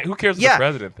 who cares what the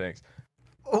president thinks?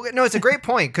 Oh, no, it's a great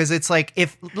point because it's like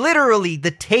if literally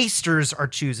the tasters are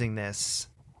choosing this.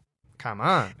 Come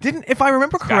on. If I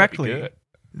remember correctly,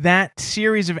 that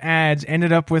series of ads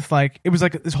ended up with it was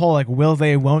like this whole will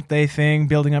they, won't they thing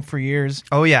building up for years.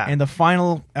 Oh yeah. And the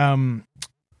final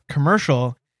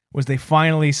commercial was they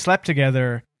finally slept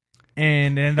together,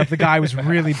 and it ended up the guy was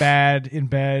really bad in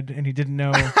bed, and he didn't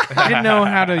know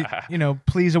how to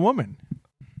please a woman.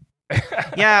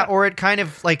 Yeah, or it kind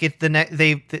of like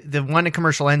the one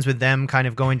commercial ends with them kind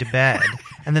of going to bed,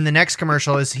 and then the next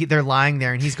commercial is they're lying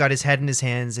there and he's got his head in his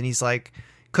hands and he's like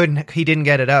he didn't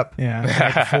get it up the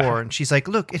night before, and she's like,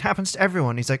 look, it happens to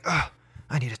everyone. He's like, oh,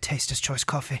 I need a Taster's Choice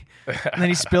coffee, and then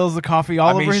he spills the coffee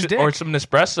all over his dick, or some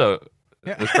Nespresso.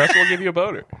 Yeah. Nespresso will give you a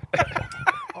boner.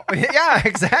 Yeah,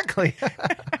 exactly.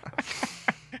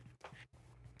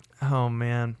 Oh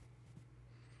man.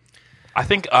 I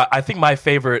think my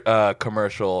favorite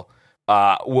commercial,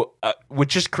 which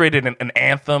just created an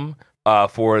anthem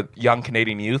for young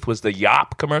Canadian youth, was the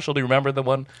Yop commercial. Do you remember the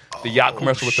one? The Yop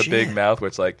commercial with the big mouth, where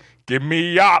it's like, "Give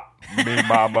me Yop, me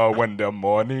mama, when the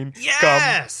morning comes."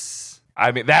 Yes.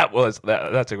 I mean,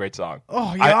 that's a great song.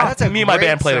 Oh yeah, me and my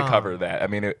band played a cover of that. I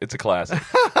mean, it's a classic.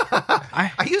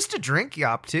 I used to drink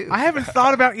Yop too. I haven't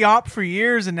thought about Yop for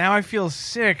years, and now I feel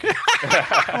sick.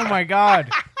 Oh my god.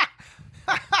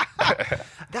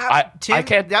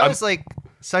 That was like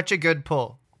such a good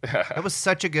pull. That was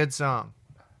such a good song.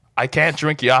 I can't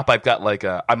drink Yop. I've got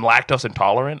I'm lactose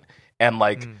intolerant, and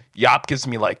Yop gives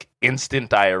me instant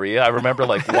diarrhea. I remember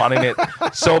wanting it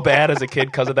so bad as a kid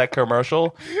because of that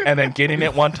commercial, and then getting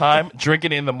it one time,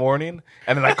 drinking it in the morning,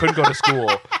 and then I couldn't go to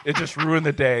school. It just ruined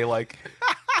the day.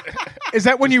 Is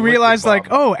that when you realize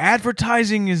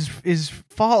advertising is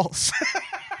false?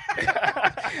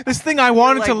 This thing I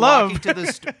wanted to love.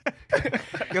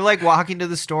 You're walking to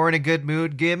the store in a good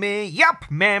mood. Give me Yop,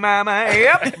 me mama,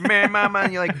 Yop, me mama.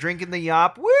 And you're drinking the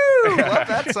Yop. Woo! Love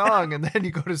that song. And then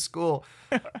you go to school.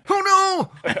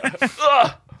 Oh no!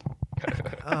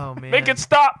 Oh man! Make it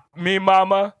stop, me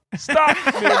mama. Stop,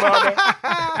 me mama.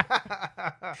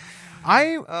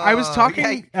 I was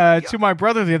talking to my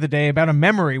brother the other day about a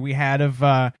memory we had of.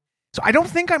 So I don't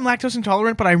think I'm lactose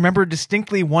intolerant, but I remember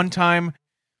distinctly one time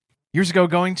years ago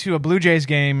going to a Blue Jays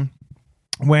game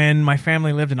when my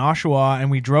family lived in Oshawa,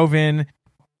 and we drove in, me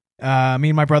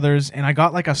and my brothers, and I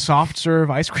got a soft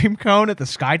serve ice cream cone at the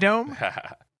Sky Dome.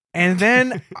 And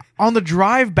then on the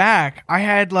drive back, I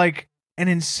had an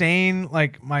insane,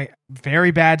 my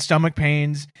very bad stomach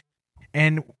pains,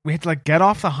 and we had to get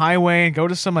off the highway and go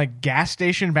to some gas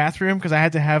station bathroom because I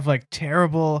had to have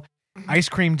terrible ice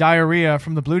cream diarrhea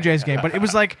from the Blue Jays game. But it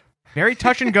was very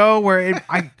touch and go, where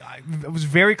I was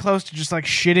very close to just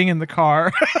shitting in the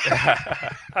car.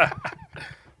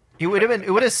 It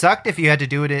would have sucked if you had to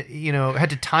do it, had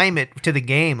to time it to the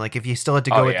game. If you still had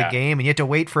to go with the game and you had to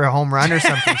wait for a home run or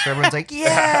something. So everyone's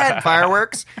yeah,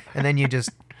 fireworks. And then you just,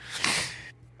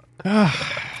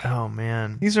 oh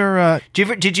man. These are,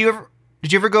 Did you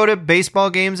ever go to baseball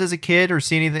games as a kid or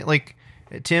see anything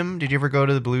Tim, did you ever go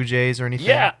to the Blue Jays or anything?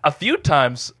 Yeah, a few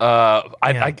times. I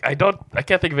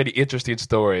can't think of any interesting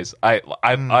stories.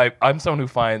 I'm someone who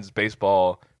finds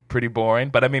baseball pretty boring,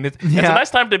 but I mean it's a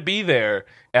nice time to be there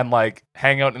and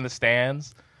hang out in the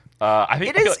stands. I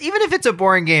think it is, even if it's a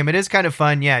boring game, it is kind of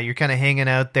fun. Yeah, you're kind of hanging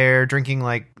out there drinking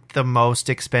the most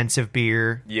expensive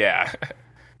beer. Yeah.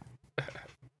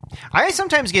 I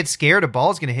sometimes get scared a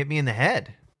ball's going to hit me in the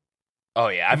head. Oh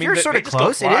yeah, if you're sort of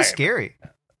close, it is scary.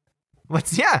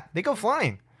 They go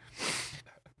flying.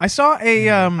 I saw a.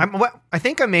 I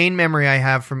think a main memory I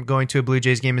have from going to a Blue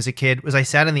Jays game as a kid was I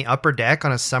sat in the upper deck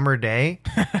on a summer day,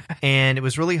 and it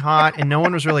was really hot, and no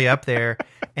one was really up there,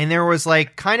 and there was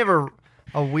kind of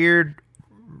a weird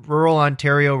rural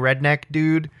Ontario redneck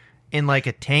dude in a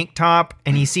tank top,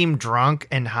 and he seemed drunk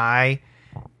and high,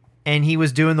 and he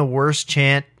was doing the worst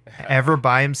chant ever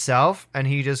by himself, and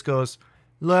he just goes,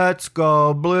 "Let's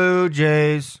go Blue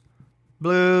Jays.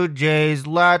 Blue Jays,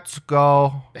 let's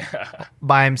go,"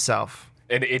 by himself.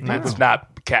 And it was not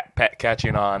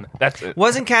catching on. That's it.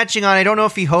 Wasn't catching on. I don't know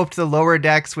if he hoped the lower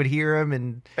decks would hear him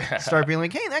and start being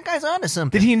hey, that guy's onto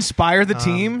something. Did he inspire the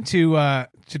team to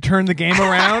turn the game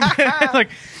around?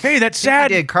 Hey, that's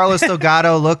sad. He did. Carlos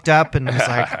Delgado looked up and was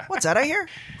what's that I hear?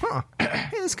 Huh.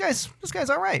 Hey, this guy's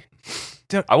all right.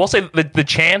 I will say the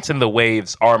chants and the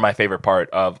waves are my favorite part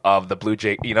of the Blue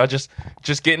Jay.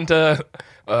 Just getting to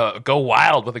go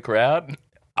wild with the crowd.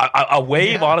 A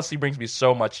wave honestly brings me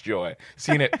so much joy.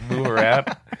 Seeing it move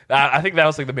around. I think that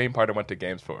was like the main part I went to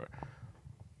games for.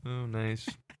 Oh, nice.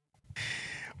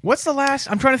 What's the last?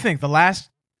 I'm trying to think. The last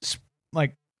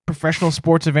like professional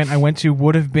sports event I went to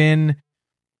would have been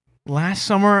last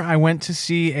summer. I went to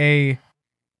see a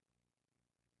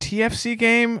TFC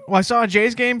game. Well, I saw a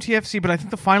Jays game, TFC, but I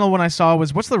think the final one I saw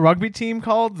was, what's the rugby team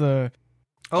called? The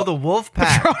Wolf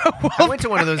Pack. I went to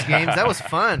one of those games. That was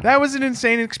fun. That was an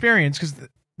insane experience because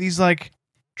these like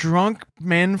drunk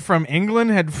men from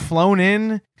England had flown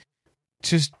in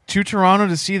to Toronto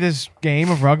to see this game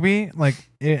of rugby.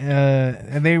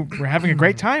 And they were having a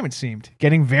great time. It seemed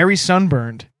getting very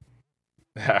sunburned.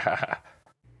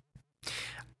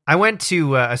 I went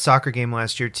to a soccer game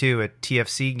last year too, a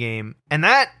TFC game, and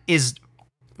that is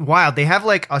wild. They have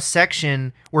like a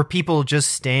section where people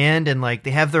just stand and like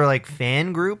they have their like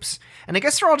fan groups, and I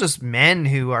guess they're all just men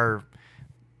who are,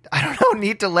 I don't know,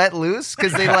 need to let loose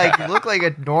because they like look like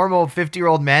a normal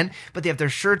 50-year-old men, but they have their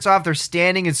shirts off, they're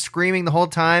standing and screaming the whole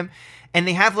time, and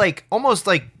they have like almost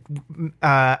like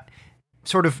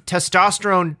sort of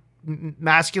testosterone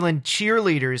masculine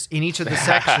cheerleaders in each of the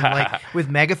section, like with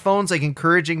megaphones, like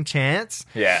encouraging chants.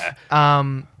 Yeah.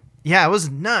 Yeah, it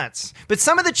was nuts. But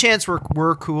some of the chants were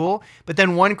cool, but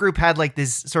then one group had like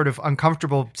this sort of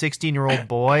uncomfortable 16-year-old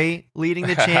boy leading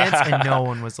the chants, and no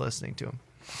one was listening to him.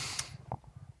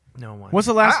 No one. What's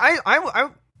the last?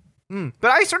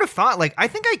 But I sort of thought, like, I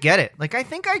think I get it. Like, I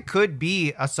think I could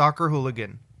be a soccer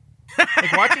hooligan.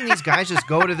 Like, watching these guys just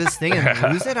go to this thing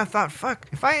and lose it, I thought, fuck,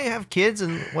 if I have kids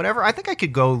and whatever, I think I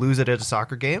could go lose it at a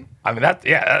soccer game. I mean,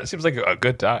 that seems like a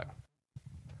good time.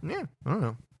 Yeah, I don't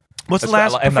know. What's the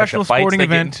last professional sporting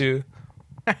event?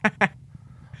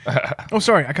 Oh,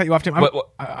 sorry, I cut you off, Tim.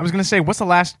 I was going to say, what's the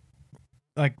last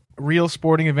like real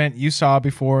sporting event you saw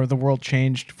before the world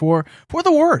changed for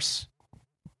the worse?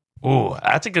 Ooh,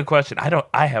 that's a good question.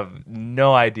 I have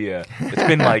no idea. It's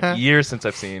been like years since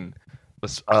I've seen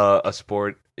a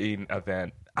sporting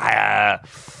event. I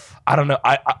don't know.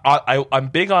 I'm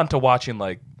big on to watching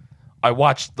I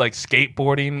watched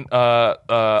skateboarding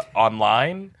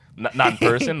online, not in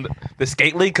person. The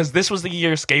skate league, because this was the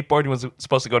year skateboarding was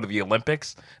supposed to go to the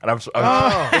Olympics, and it was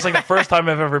like the first time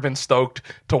I've ever been stoked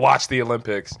to watch the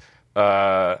Olympics.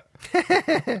 Are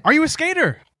you a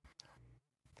skater?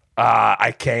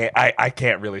 I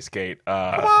can't really skate.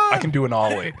 I can do an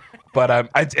ollie, but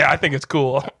I think it's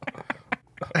cool.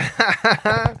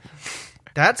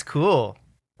 That's cool.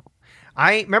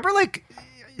 I remember the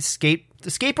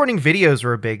skateboarding videos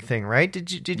were a big thing, right?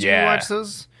 Did you watch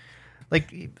those?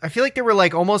 Like, I feel like they were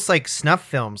like almost like snuff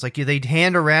films. Like they'd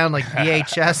hand around like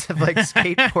VHS of like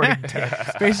skateboarding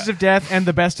tapes. Faces of Death and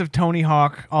the best of Tony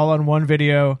Hawk all on one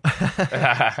video.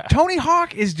 Tony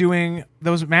Hawk is doing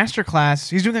those masterclass.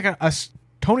 He's doing like a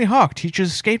Tony Hawk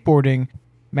teaches skateboarding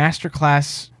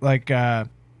masterclass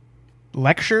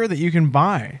lecture that you can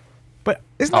buy. But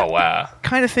isn't that the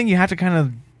kind of thing you have to kind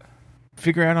of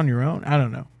figure out on your own? I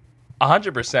don't know.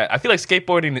 100%. I feel like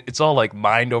skateboarding, it's all like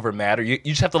mind over matter. You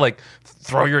just have to like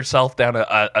throw yourself down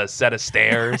a set of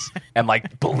stairs and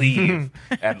like believe.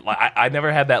 And I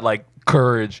never had that like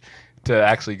courage to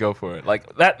actually go for it.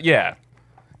 Like that, yeah.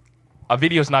 A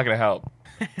video's not going to help.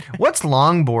 What's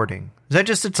longboarding? Is that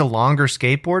just it's a longer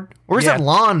skateboard? Or is it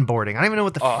lawn boarding? I don't even know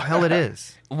what the hell it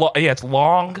is. Yeah, it's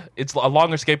long. It's a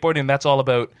longer skateboarding, and that's all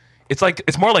about...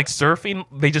 It's more like surfing.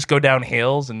 They just go down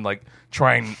hills and like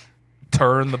try and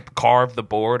carve the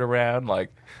board around.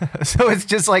 Like, so it's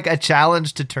just like a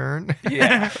challenge to turn.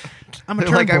 Yeah, I'm a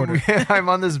turnboarder. I'm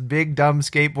on this big dumb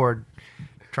skateboard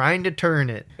trying to turn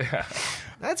it.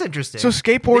 That's interesting. So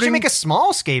skateboarding. They should make a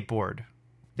small skateboard.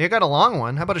 They got a long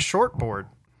one. How about a short board?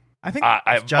 I think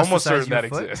I'm almost certain that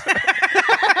exists.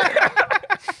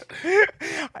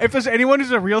 If there's anyone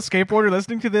who's a real skateboarder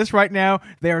listening to this right now,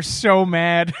 they are so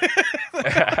mad.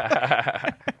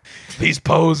 These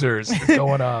posers are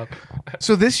going up.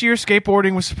 So this year,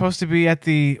 skateboarding was supposed to be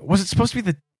was it supposed to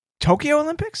be the Tokyo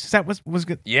Olympics? Is that was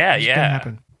good? Yeah. Gonna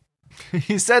happen?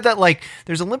 You said that like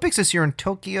there's Olympics this year in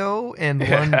Tokyo and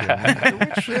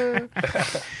London.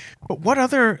 But what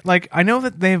other, I know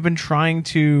that they have been trying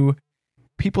to,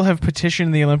 people have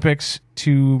petitioned the Olympics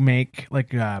to make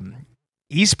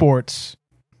esports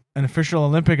an official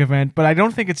Olympic event, but I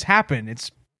don't think it's happened.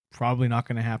 It's probably not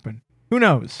going to happen. Who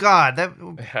knows? God,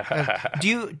 do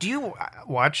you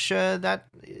watch that,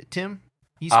 Tim?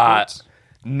 Esports?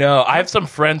 No, I have some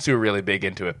friends who are really big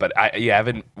into it, but I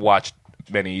haven't watched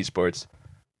many esports.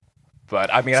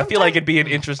 But I mean, I feel like it'd be an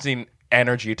interesting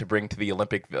energy to bring to the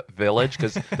Olympic Village,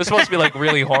 because they're supposed to be like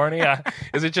really horny.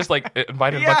 Is it just like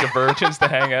inviting a bunch of virgins to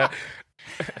hang out?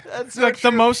 That's like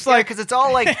the most like because it's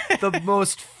all like the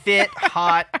most fit,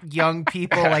 hot young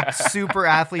people, like super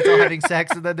athletes, all having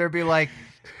sex, and then there'd be like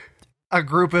a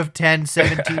group of 10,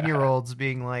 17-year-olds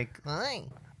being like, "Hi."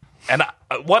 And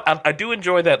I do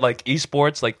enjoy that, like,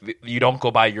 esports, like, you don't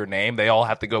go by your name. They all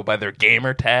have to go by their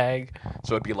gamer tag.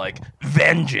 So it'd be like,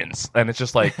 Vengeance. And it's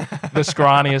just like the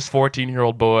scrawniest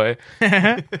 14-year-old boy.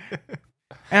 And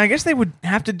I guess they would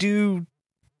have to do,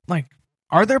 like,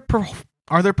 are there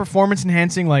performance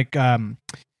enhancing, like,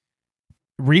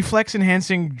 reflex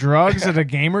enhancing drugs that a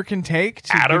gamer can take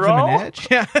to give them an edge?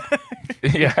 Yeah.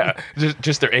 Yeah.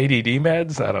 Just their ADD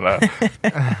meds? I don't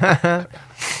know.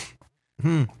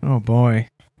 Oh boy.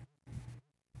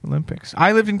 Olympics.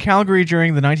 I lived in Calgary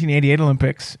during the 1988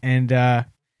 Olympics, and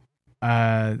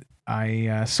I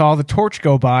saw the torch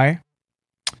go by,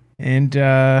 and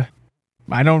I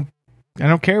don't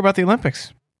care about the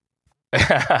Olympics.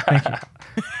 Thank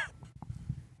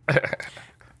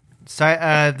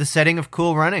you. The setting of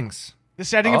Cool Runnings. The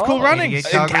setting of Cool Runnings.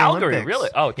 In Calgary, Olympics. really?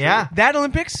 Oh, cool. Yeah. That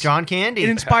Olympics, John Candy. it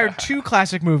inspired two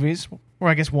classic movies, or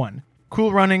I guess one.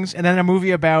 Cool Runnings, and then a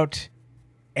movie about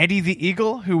Eddie the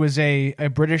Eagle, who was a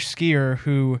British skier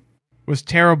who was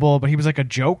terrible, but he was like a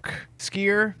joke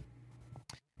skier.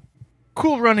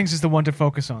 Cool Runnings is the one to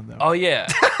focus on, though. Oh, yeah.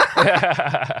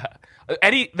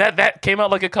 Eddie, that came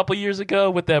out like a couple years ago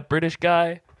with that British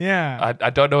guy. Yeah. I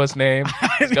don't know his name.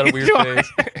 He's got a weird face.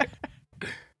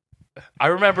 I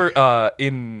remember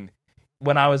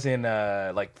when I was in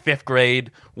like 5th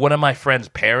grade, one of my friend's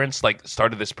parents like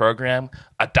started this program,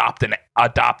 adopt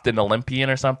an Olympian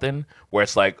or something, where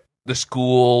it's like the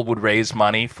school would raise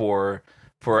money for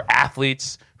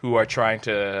athletes who are trying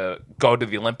to go to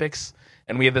the Olympics.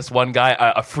 And we had this one guy,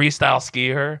 a freestyle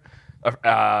skier.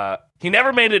 He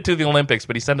never made it to the Olympics,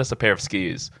 but he sent us a pair of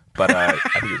skis. But I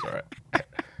think he was all right.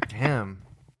 Damn.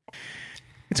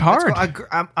 It's hard.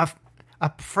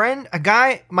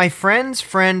 My friend's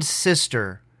friend's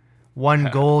sister won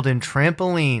gold in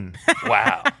trampoline.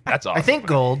 Wow, that's awesome. I think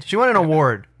gold. She won an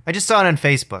award. I just saw it on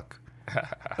Facebook.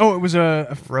 Oh, it was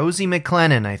a Rosie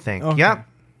McLennan, I think. okay. Yep.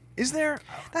 Is there?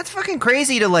 That's fucking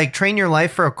crazy to like train your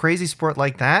life for a crazy sport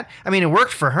like that. I mean, it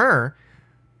worked for her,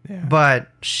 but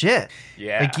shit.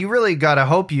 Yeah. Like you really gotta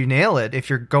hope you nail it if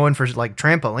you're going for like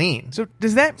trampoline. So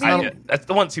does that mean? That's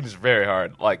the one that seems very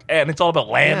hard. Like, and it's all about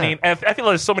landing. And I feel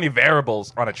like there's so many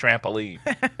variables on a trampoline.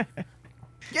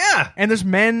 Yeah. And there's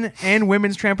men and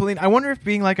women's trampoline. I wonder if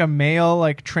being like a male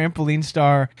like trampoline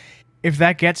star, if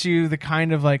that gets you the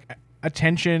kind of like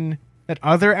attention that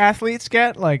other athletes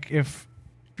get. Like if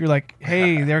you're like,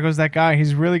 hey, there goes that guy.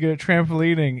 He's really good at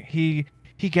trampolining. He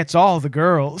gets all the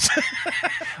girls.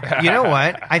 You know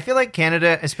what? I feel like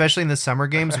Canada, especially in the summer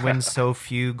games, wins so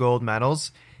few gold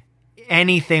medals.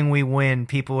 Anything we win,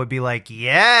 people would be like,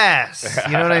 yes.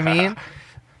 You know what I mean?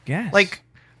 Yes. Like,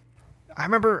 I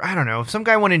remember, I don't know, some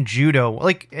guy won in judo.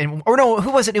 Or no,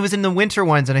 who was it? It was in the winter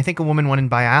ones, and I think a woman won in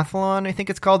biathlon. I think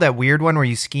it's called that weird one where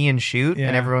you ski and shoot,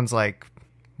 and everyone's like,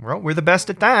 well, we're the best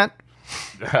at that.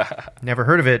 Never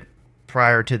heard of it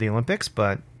prior to the Olympics,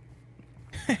 but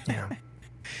yeah.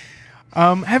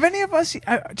 Have any of us,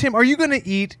 Tim? Are you going to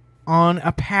eat on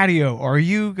a patio, or are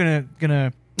you gonna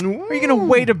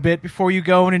wait a bit before you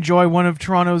go and enjoy one of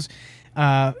Toronto's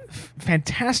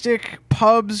fantastic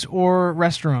pubs or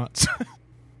restaurants?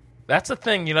 That's the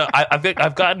thing, you know.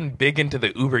 I've gotten big into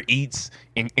the Uber Eats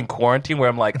in quarantine, where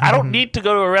I'm like, I don't need to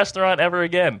go to a restaurant ever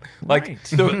again. Like Right.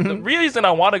 the reason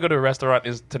I want to go to a restaurant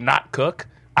is to not cook.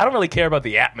 I don't really care about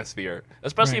the atmosphere,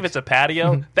 especially if it's a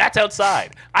patio. That's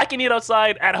outside. I can eat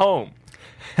outside at home.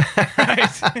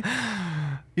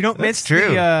 You don't miss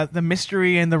true. the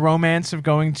mystery and the romance of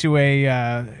going to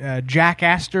a Jack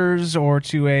Astor's or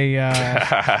to a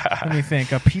let me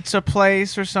think, a pizza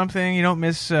place or something. You don't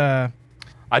miss.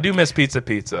 I do miss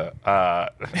pizza.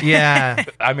 Yeah.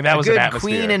 I mean, that was an Good atmosphere.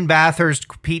 Queen and Bathurst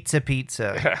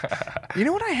pizza. You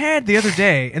know what I had the other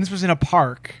day, and this was in a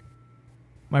park.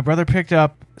 My brother picked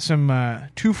up some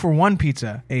 2-for-1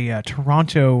 pizza, a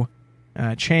Toronto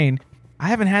chain. I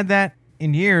haven't had that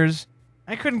in years.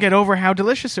 I couldn't get over how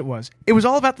delicious it was. It was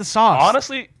all about the sauce.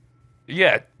 Honestly,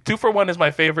 yeah, 2-for-1 is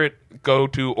my favorite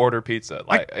go-to order pizza.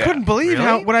 I couldn't believe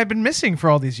Really? what I've been missing for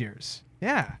all these years.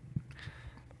 Yeah.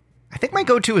 I think my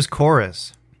go-to is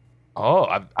Cora's. Oh,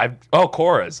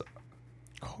 Cora's.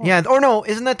 Yeah, or no,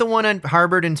 isn't that the one on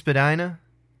Harvard and Spadina?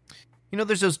 You know,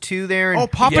 there's those two there. Oh,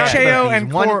 Papacheo Yeah.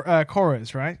 and One-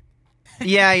 Cora's, right?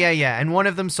 Yeah. And one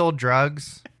of them sold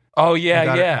drugs. Oh, I yeah,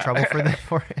 got yeah. in trouble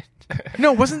for it.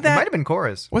 No, wasn't It might that have been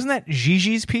Cora's. wasn't that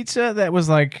Gigi's pizza that was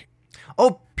like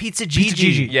Oh, Pizza Gigi.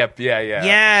 Gigi. Yep, yeah.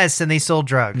 Yes, and they sold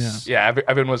drugs. Yeah,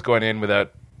 everyone was going in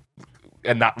without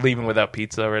and not leaving without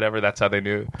pizza or whatever. That's how they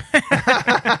knew.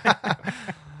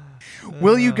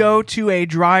 Will you go to a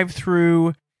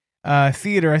drive-through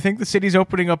theater? I think the city's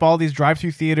opening up all these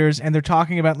drive-through theaters, and they're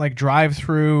talking about like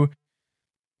drive-through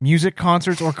music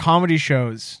concerts or comedy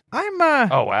shows.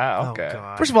 Oh wow, okay.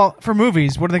 God. First of all, for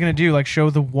movies, what are they going to do? Like show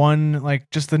the one, like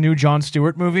just the new Jon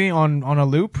Stewart movie on a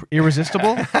loop,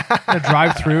 Irresistible, in a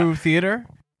drive-through theater?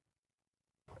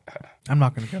 I'm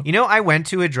not going to go. You know, I went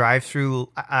to a drive-through,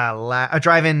 a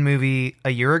drive-in movie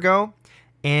a year ago,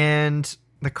 and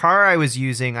the car I was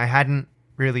using, I hadn't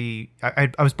really, I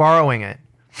was borrowing it.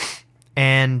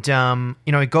 And,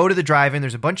 you know, I go to the drive-in,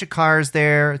 there's a bunch of cars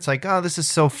there. It's like, oh, this is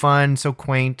so fun, so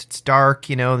quaint. It's dark,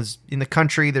 you know, in the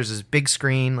country, there's this big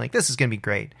screen. Like, this is going to be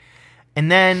great.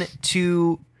 And then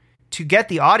to get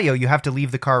the audio, you have to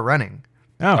leave the car running.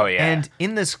 Oh yeah. And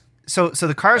in this, so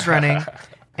the car's running,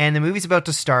 and the movie's about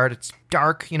to start. It's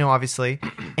dark, you know, obviously.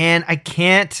 And I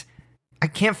can't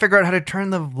figure out how to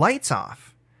turn the lights off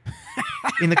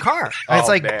in the car. And it's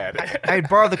like, man. I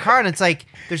borrowed the car, and it's like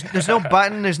there's no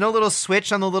button, there's no little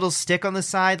switch on the little stick on the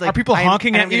side. Like, Are people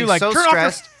honking at you like, so turn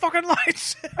stressed. off your fucking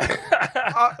lights?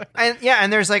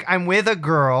 And there's like, I'm with a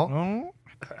girl, Oh.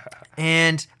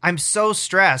 and I'm so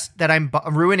stressed that I'm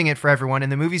ruining it for everyone.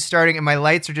 And the movie's starting, and my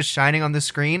lights are just shining on the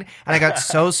screen. And I got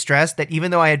so stressed that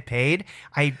even though I had paid,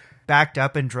 I backed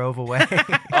up and drove away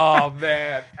Oh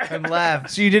man. and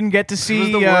left. So you didn't get to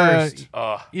see It was the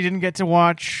worst. you didn't get to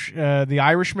watch The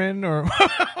Irishman or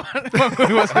what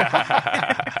movie was it?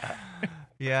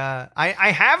 Yeah,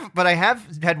 I have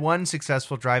had one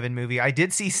successful drive-in movie. I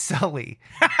did see Sully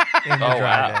in the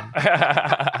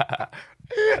drive-in.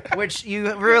 Which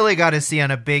you really got to see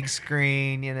on a big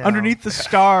screen, you know. Underneath the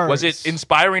stars. Was it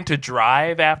inspiring to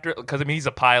drive after? Because I mean, he's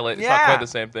a pilot. It's not Yeah. quite the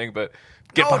same thing, but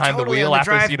get Oh, behind totally. the wheel On the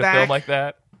after drive seeing a back. film like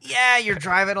that. Yeah, you're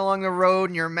driving along the road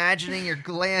and you're imagining you're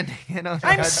landing. You know,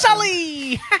 I'm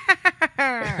Sully!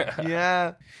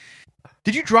 Yeah.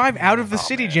 Did you drive out of the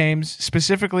city, James,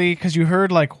 specifically because you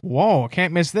heard like, whoa,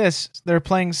 can't miss this. They're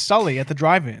playing Sully at the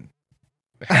drive-in.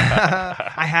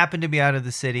 I happened to be out of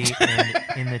the city, and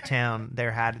in the town they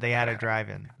had a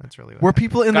drive-in. That's really what Were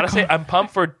people in the Gotta say, I'm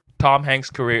pumped for Tom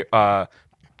Hanks' career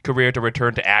to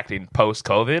return to acting post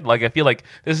COVID. Like, I feel like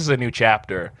this is a new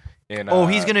chapter. Oh,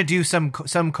 he's gonna do some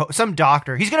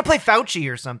doctor. He's gonna play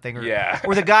Fauci or something. Or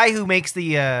the guy who makes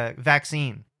the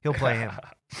vaccine. He'll play him.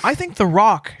 I think The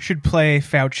Rock should play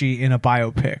Fauci in a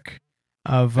biopic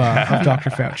of Dr.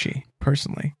 Fauci,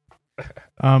 personally.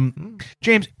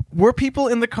 James, were people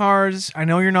in the cars? I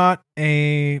know you're not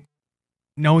a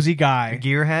nosy guy.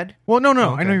 Gearhead? Well, no,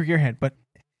 Okay. I know you're gearhead, but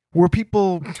were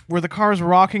the cars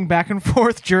rocking back and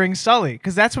forth during Sully?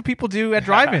 Because that's what people do at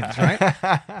drive-ins,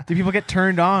 right? Do people get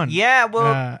turned on? Yeah,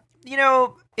 well, you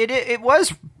know, it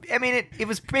was. I mean, it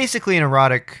was basically an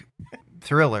erotic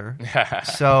thriller.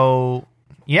 So,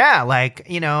 yeah, like,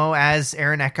 you know, as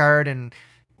Aaron Eckhart and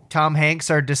Tom Hanks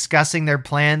are discussing their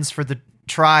plans for the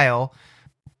trial,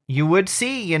 you would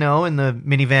see, you know, in the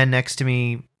minivan next to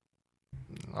me,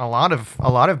 a lot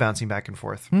of bouncing back and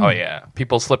forth. Oh yeah,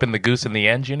 people slipping the goose in the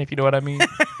engine, if you know what I mean.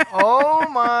 Oh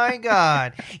my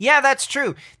God. Yeah, that's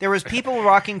true. There was people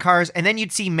rocking cars, and then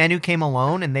you'd see men who came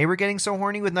alone, and they were getting so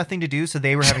horny with nothing to do, so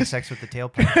they were having sex with the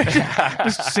tailpipe.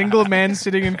 Just single men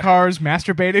sitting in cars,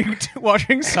 masturbating,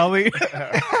 watching Sully.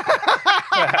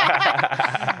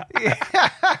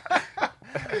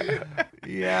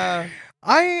 Yeah.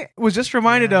 I was just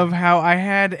reminded of how I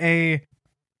had a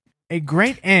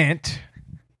great aunt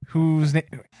whose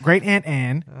great aunt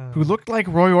Anne, who looked like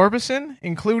Roy Orbison,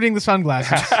 including the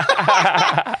sunglasses.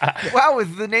 Wow,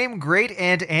 with the name Great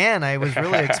Aunt Anne, I was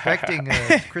really expecting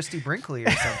Christy Brinkley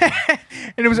or something.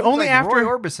 And it was only Like after Roy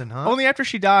Orbison, huh? only after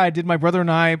she died did my brother and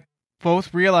I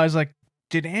both realize, like,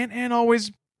 did Aunt Anne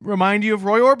always remind you of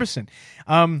Roy Orbison?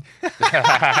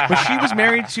 But she was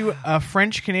married to a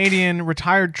French-Canadian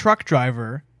retired truck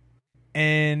driver,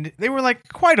 and they were like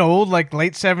quite old, like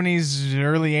late 70s,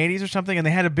 early 80s or something, and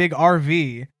they had a big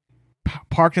RV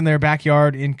parked in their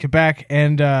backyard in Quebec,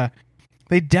 and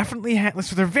they definitely had,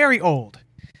 so they're very old,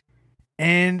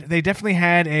 and they definitely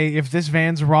had a "if this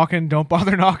van's rockin', don't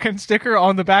bother knocking" sticker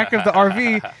on the back of the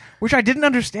RV, which I didn't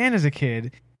understand as a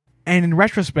kid, and in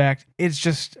retrospect, it's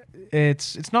just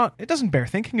it doesn't bear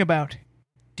thinking about.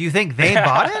 Do you think they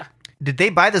bought it? Did they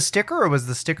buy the sticker, or was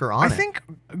the sticker on it? I think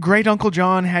Great Uncle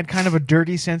John had kind of a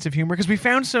dirty sense of humor, because we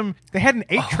found they had an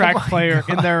 8-track player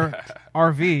in their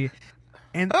RV,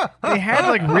 and they had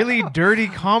like really dirty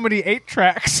comedy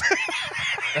 8-tracks.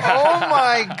 Oh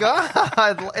my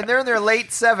God. And they're in their late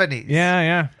 70s.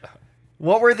 Yeah.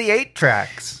 What were the 8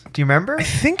 tracks? Do you remember? I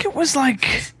think it was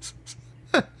like,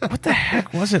 what the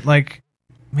heck was it? Like,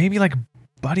 maybe like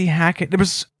Buddy Hackett. There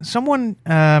was someone,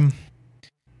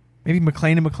 maybe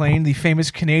McLean and McLean, the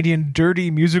famous Canadian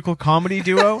dirty musical comedy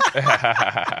duo.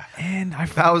 And I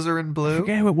Bowser and Blue.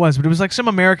 forget who it was, but it was like some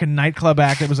American nightclub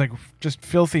act that was like just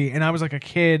filthy. And I was like a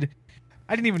kid.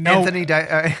 I didn't even know.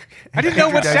 I I didn't know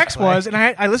what sex was, and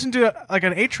I listened to like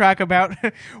an 8-track about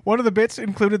one of the bits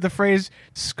included the phrase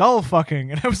 "skull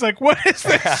fucking," and I was like, "What is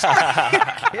this?"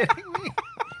 Kidding me?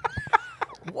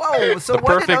 Whoa! So The what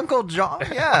perfect- did Uncle John?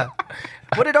 Yeah,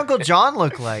 what did Uncle John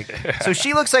look like? So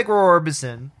she looks like Roy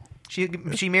Orbison.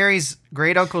 She marries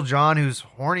Great Uncle John, who's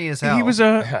horny as hell. He was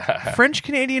a French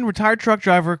Canadian retired truck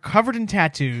driver covered in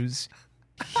tattoos.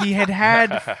 He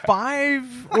had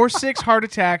 5 or 6 heart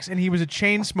attacks, and he was a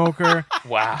chain smoker,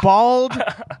 Wow. bald,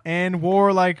 and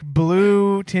wore like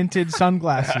blue tinted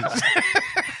sunglasses.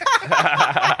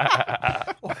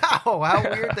 Wow, how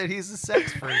weird that he's a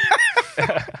sex freak.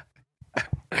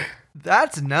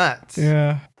 That's nuts.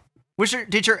 Yeah.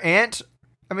 Did your aunt?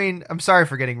 I mean, I'm sorry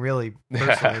for getting really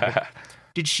personal, but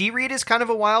did she read as kind of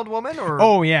a wild woman, or?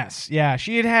 Oh yes, yeah.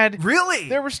 She had Really?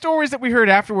 There were stories that we heard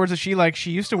afterwards that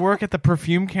she used to work at the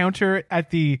perfume counter at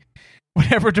the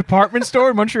whatever department store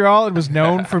in Montreal and was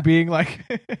known for being like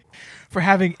for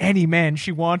having any man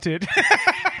she wanted.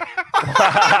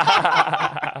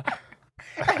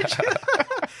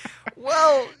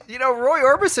 Well, Roy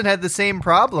Orbison had the same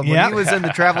problem when Yep. he was in the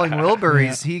Traveling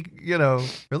Wilburys. He,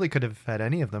 really could have had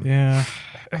any of them. Yeah.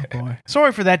 Oh boy.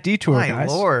 Sorry for that detour, My guys.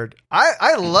 lord,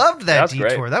 I loved that That's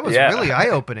detour. great. That was Yeah. really eye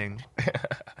opening.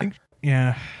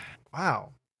 Yeah.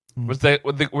 Wow. Were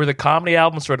the comedy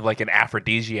albums sort of like an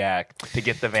aphrodisiac to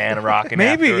get the van rocking?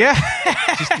 Maybe, after?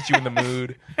 yeah. Just get you in the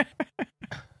mood.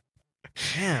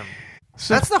 Damn.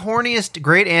 That's the horniest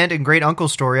great aunt and great uncle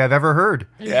story I've ever heard.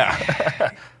 Yeah.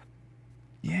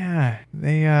 Yeah.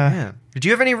 They Yeah. Did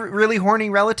you have any really horny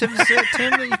relatives,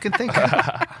 Tim, that you can think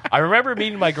of? I remember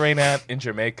meeting my great aunt in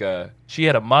Jamaica. She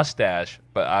had a mustache,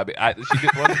 but she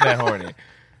wasn't that horny.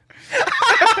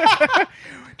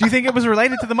 do you think it was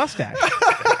related to the mustache?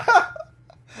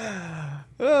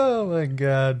 Oh my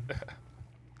god.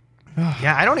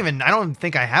 Yeah, I don't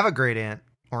think I have a great aunt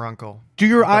or uncle. Do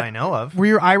your that I know of. Were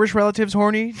your Irish relatives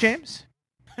horny, James?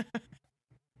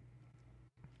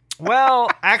 Well,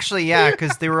 actually, yeah,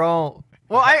 because they were all.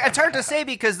 Well, it's hard to say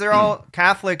because they're all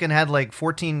Catholic and had like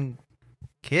 14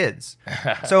 kids.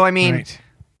 So I mean, Right.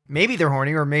 maybe they're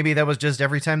horny, or maybe that was just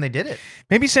every time they did it.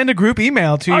 Maybe send a group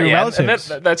email to your yeah, relatives.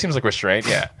 and that seems like restraint.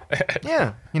 Yeah.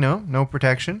 Yeah, no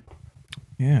protection.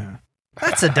 Yeah.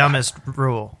 That's the dumbest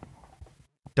rule.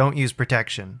 Don't use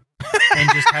protection, and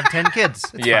just have 10 kids.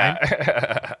 It's fine.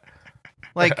 Yeah.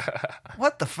 Like,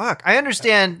 what the fuck? I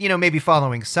understand, maybe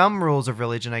following some rules of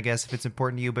religion, I guess, if it's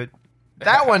important to you, but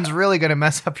that one's really going to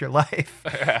mess up your life.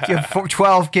 If you have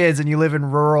 12 kids and you live in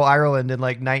rural Ireland in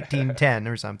like 1910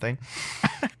 or something.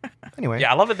 Anyway.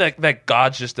 Yeah, I love it that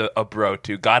God's just a bro,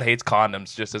 too. God hates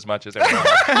condoms just as much as everyone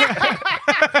else.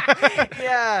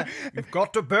 Yeah. You've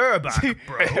got to bear back,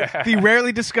 bro. The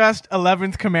rarely discussed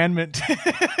 11th commandment.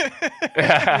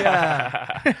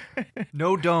 Yeah.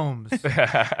 No domes.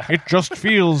 It just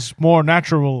feels more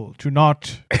natural to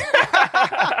not.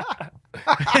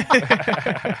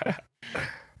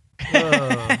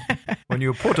 When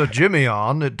you put a Jimmy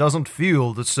on, it doesn't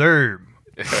feel the same.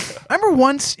 I remember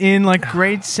once in like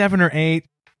grade 7 or 8,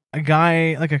 a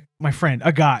guy, like a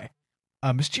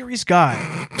mysterious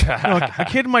guy, like a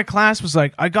kid in my class was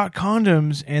like, I got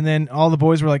condoms, and then all the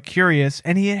boys were like curious,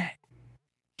 and he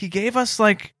gave us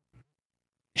like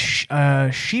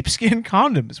sheepskin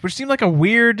condoms, which seemed like a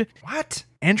weird What?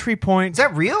 entry point. Is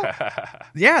that real?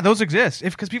 Yeah, those exist.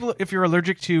 If you're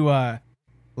allergic to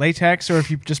latex, or if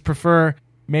you just prefer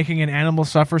making an animal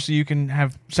suffer so you can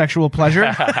have sexual pleasure.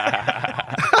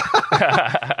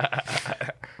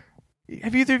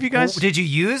 Have either of you guys? Did you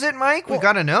use it, Mike? We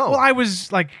got to know. Well, I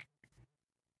was like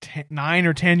 9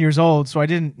 or 10 years old, so I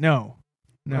didn't know.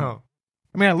 No. No.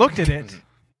 I mean, I looked at it,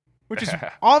 which is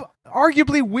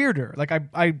arguably weirder. Like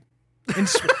I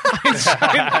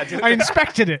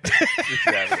inspected it.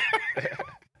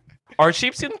 Are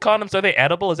sheepskin condoms, are they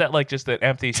edible? Is that like just an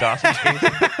empty sausage piece?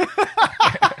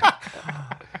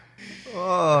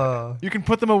 Oh. You can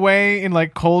put them away in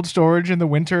like cold storage in the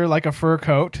winter, like a fur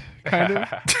coat, kind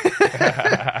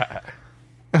of.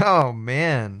 Oh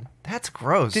man, that's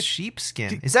gross.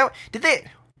 Sheepskin. Was that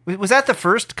the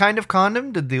first kind of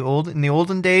condom? In the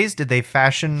olden days, did they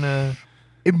fashion?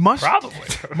 It must Probably.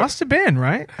 must have been,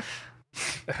 right?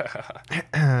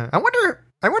 I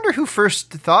wonder who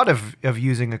first thought of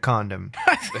using a condom.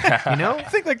 I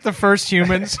think like the first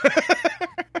humans.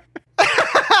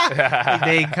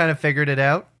 They kind of figured it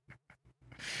out.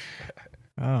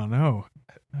 Oh no.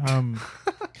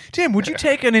 Tim, would you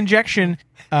take an injection,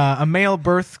 a male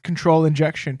birth control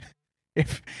injection?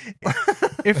 If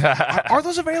are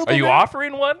those available? Are you now?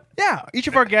 offering one? Yeah, each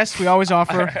of our guests we always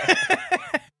offer.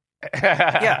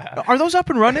 Yeah, are those up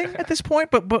and running at this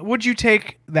point? But would you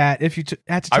take that if you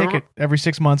had to take it every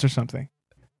 6 months or something?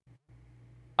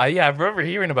 Yeah, I remember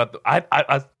hearing about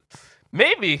I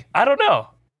maybe, I don't know.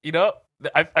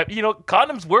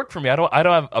 Condoms work for me. I don't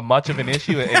have a much of an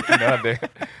issue.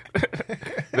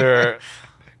 They're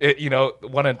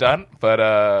one and done.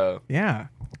 But yeah.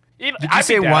 Did you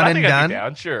say one and done? I'd be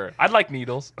down, sure. I'd like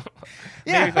needles.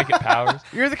 Maybe if I get powers.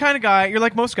 You're the kind of guy. You're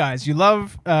like most guys. You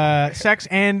love sex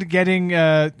and getting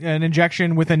an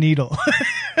injection with a needle.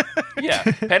 Yeah,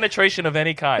 penetration of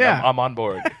any kind. Yeah. I'm on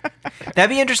board. That'd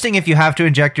be interesting if you have to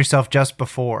inject yourself just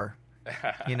before.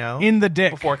 In the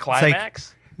dick before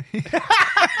climax.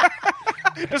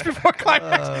 Just before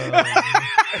climax.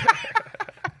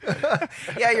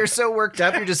 Yeah, you're so worked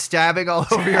up, you're just stabbing all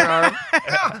over your arm.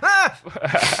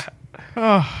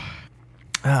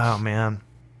 Oh man.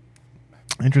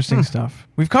 Interesting stuff.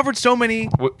 We've covered so many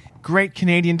great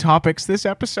Canadian topics this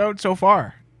episode so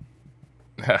far.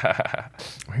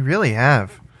 We really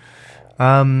have.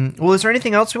 Well, is there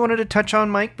anything else we wanted to touch on,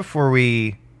 Mike, before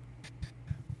we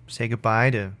say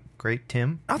goodbye to great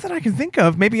Tim? Not that I can think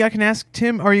of. Maybe I can ask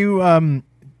Tim, are you,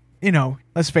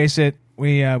 let's face it,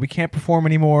 we can't perform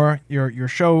anymore. Your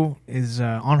show is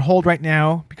on hold right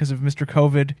now because of Mr.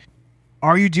 COVID.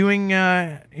 Are you doing,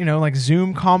 like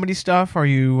Zoom comedy stuff? Are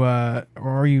you, or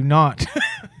are you not?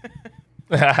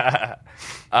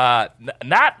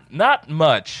 Not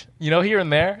much. Here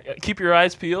and there. Keep your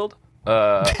eyes peeled.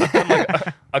 I've done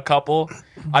like a couple.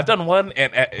 I've done one,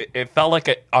 and it felt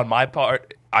like on my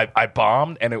part, I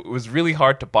bombed, and it was really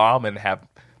hard to bomb and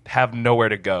have nowhere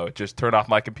to go. Just turn off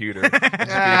my computer. Just be in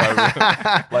my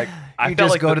room. Like I you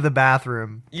felt just like go to the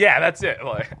bathroom. Yeah, that's it.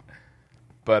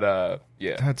 But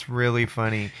yeah, that's really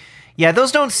funny. Yeah,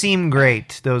 those don't seem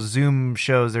great. Those Zoom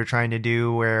shows they're trying to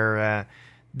do where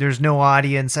there's no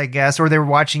audience, I guess, or they're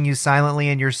watching you silently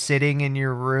and you're sitting in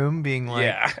your room being like,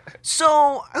 yeah.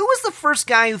 So, who was the first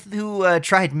guy who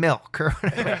tried milk or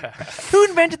whatever? Who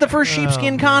invented the first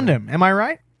sheepskin condom? Am I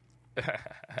right?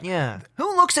 Yeah.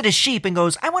 Who looks at a sheep and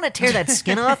goes, I want to tear that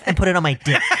skin off and put it on my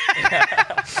dick?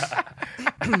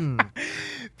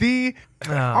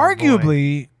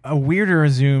 Arguably a weirder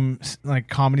Zoom like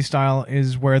comedy style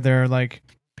is where they're like,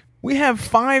 we have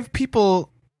 5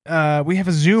 people, we have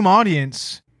a Zoom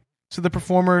audience, so the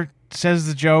performer says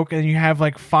the joke and you have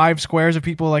like 5 squares of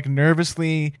people like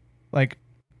nervously like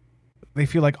they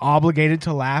feel like obligated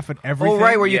to laugh at everything. Oh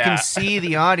right, where you can see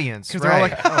the audience. Right. They're all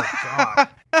like, oh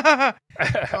god.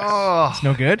 Oh, it's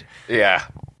no good. Yeah.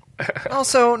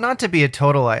 Also, not to be a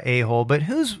total a-hole, but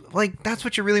who's like, that's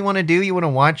what you really want to do? You want to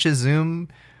watch a Zoom?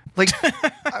 Like, you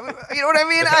know what I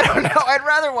mean? I don't know. I'd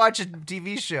rather watch a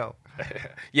TV show.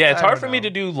 Yeah, it's hard for me to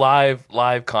do live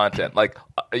content. Like,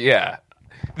 yeah.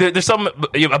 There's some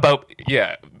about,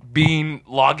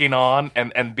 logging on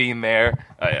and being there.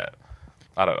 Yeah.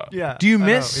 I don't know. Yeah. Do you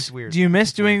miss, it's weird. Do you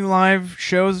miss doing live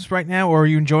shows right now, or are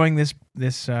you enjoying this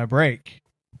break?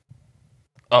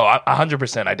 Oh,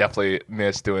 100%. I definitely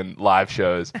miss doing live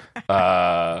shows.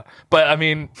 But I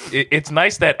mean, it's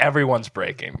nice that everyone's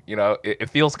breaking. It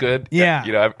feels good.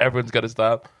 Yeah. Everyone's got to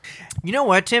stop. You know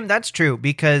what, Tim? That's true,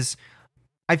 because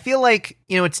I feel like,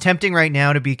 it's tempting right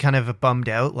now to be kind of bummed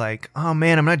out. Like, oh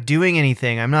man, I'm not doing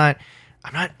anything. I'm not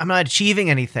achieving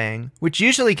anything, which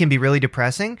usually can be really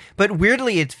depressing. But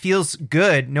weirdly, it feels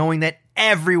good knowing that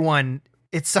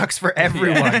it sucks for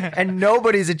everyone, and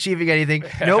nobody's achieving anything.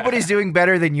 Nobody's doing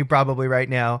better than you probably right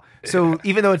now. So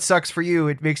even though it sucks for you,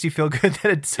 it makes you feel good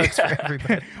that it sucks for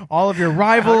everybody. All of your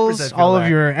rivals, all of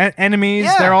your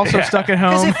enemies, they're also stuck at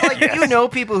home. Because if you know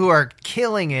people who are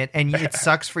killing it and it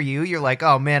sucks for you, you're like,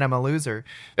 oh man, I'm a loser.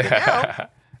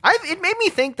 But it made me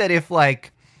think that if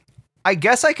I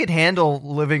guess I could handle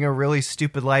living a really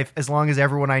stupid life as long as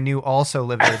everyone I knew also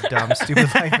lived a dumb,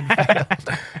 stupid life and failed.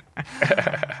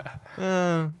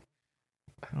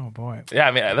 Oh boy. Yeah,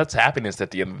 I mean, that's happiness at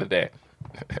the end of the day.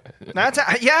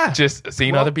 Yeah. Just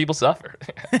seeing other people suffer.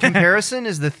 Comparison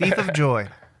is the thief of joy.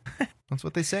 That's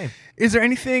what they say. Is there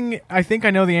anything, I think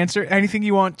I know the answer, anything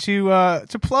you want to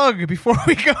plug before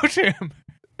we go, Tim?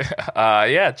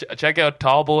 Check out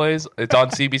Tall Boys. It's on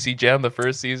CBC Gem, the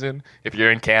first season. If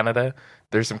you're in Canada,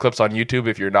 there's some clips on YouTube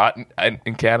if you're not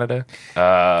in Canada.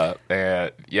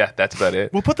 That's about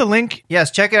it. We'll put the link.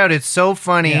 Yes, check it out. It's so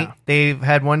funny. Yeah. They've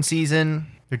had one season.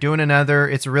 They're doing another.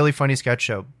 It's a really funny sketch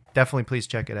show. Definitely, please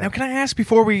check it out. Now, can I ask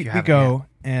before we go,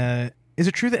 is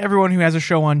it true that everyone who has a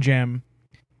show on Gem,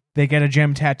 they get a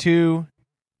Gem tattoo,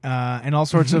 and all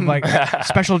sorts of like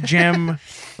special gem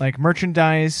like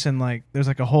merchandise, and like there's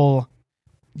like a whole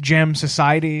gem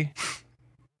society.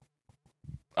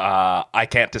 I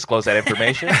can't disclose that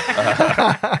information.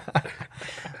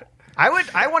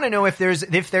 I want to know if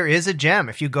there is a gem.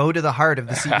 If you go to the heart of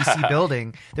the CBC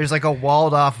building, there's like a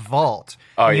walled off vault.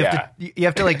 Oh, and yeah. You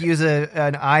have to like use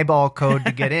an eyeball code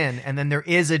to get in, and then there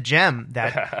is a gem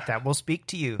that will speak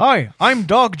to you. Hi, I'm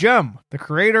Dog Gem, the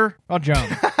creator of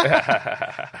Gem.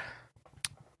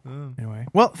 Anyway,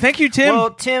 well, thank you, Tim.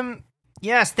 Well, Tim,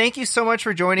 yes, thank you so much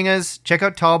for joining us. Check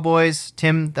out Tall Boys.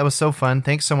 Tim, that was so fun.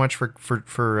 Thanks so much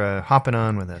for hopping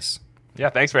on with us. Yeah,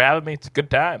 thanks for having me. It's a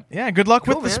good time. Yeah, good luck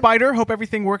with Cool, the man. spider. Hope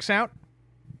everything works out.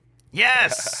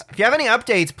 Yes. If you have any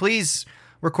updates, please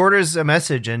record us a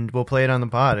message, and we'll play it on the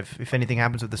pod if anything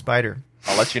happens with the spider.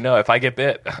 I'll let you know if I get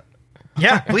bit.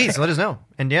 Yeah, please let us know.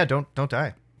 And yeah, don't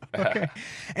die. Okay.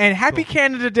 And happy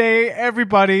Canada Day,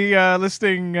 everybody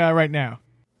listening right now.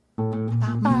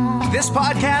 This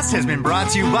podcast has been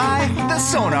brought to you by the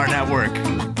Sonar Network.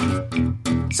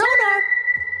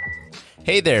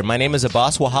 Hey there, my name is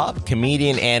Abbas Wahab,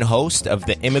 comedian and host of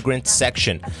The Immigrant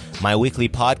Section, my weekly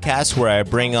podcast where I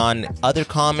bring on other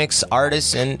comics,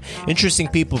 artists, and interesting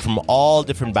people from all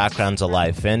different backgrounds of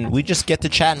life. And we just get to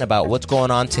chatting about what's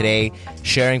going on today,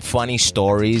 sharing funny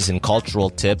stories and cultural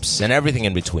tips and everything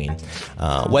in between.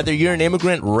 Whether you're an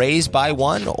immigrant raised by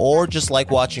one or just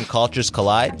like watching cultures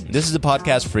collide, this is a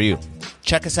podcast for you.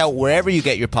 Check us out wherever you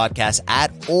get your podcasts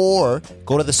at, or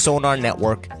go to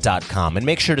thesonarnetwork.com and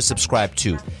make sure to subscribe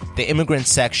to The Immigrant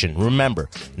Section. Remember,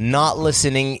 not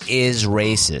listening is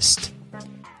racist.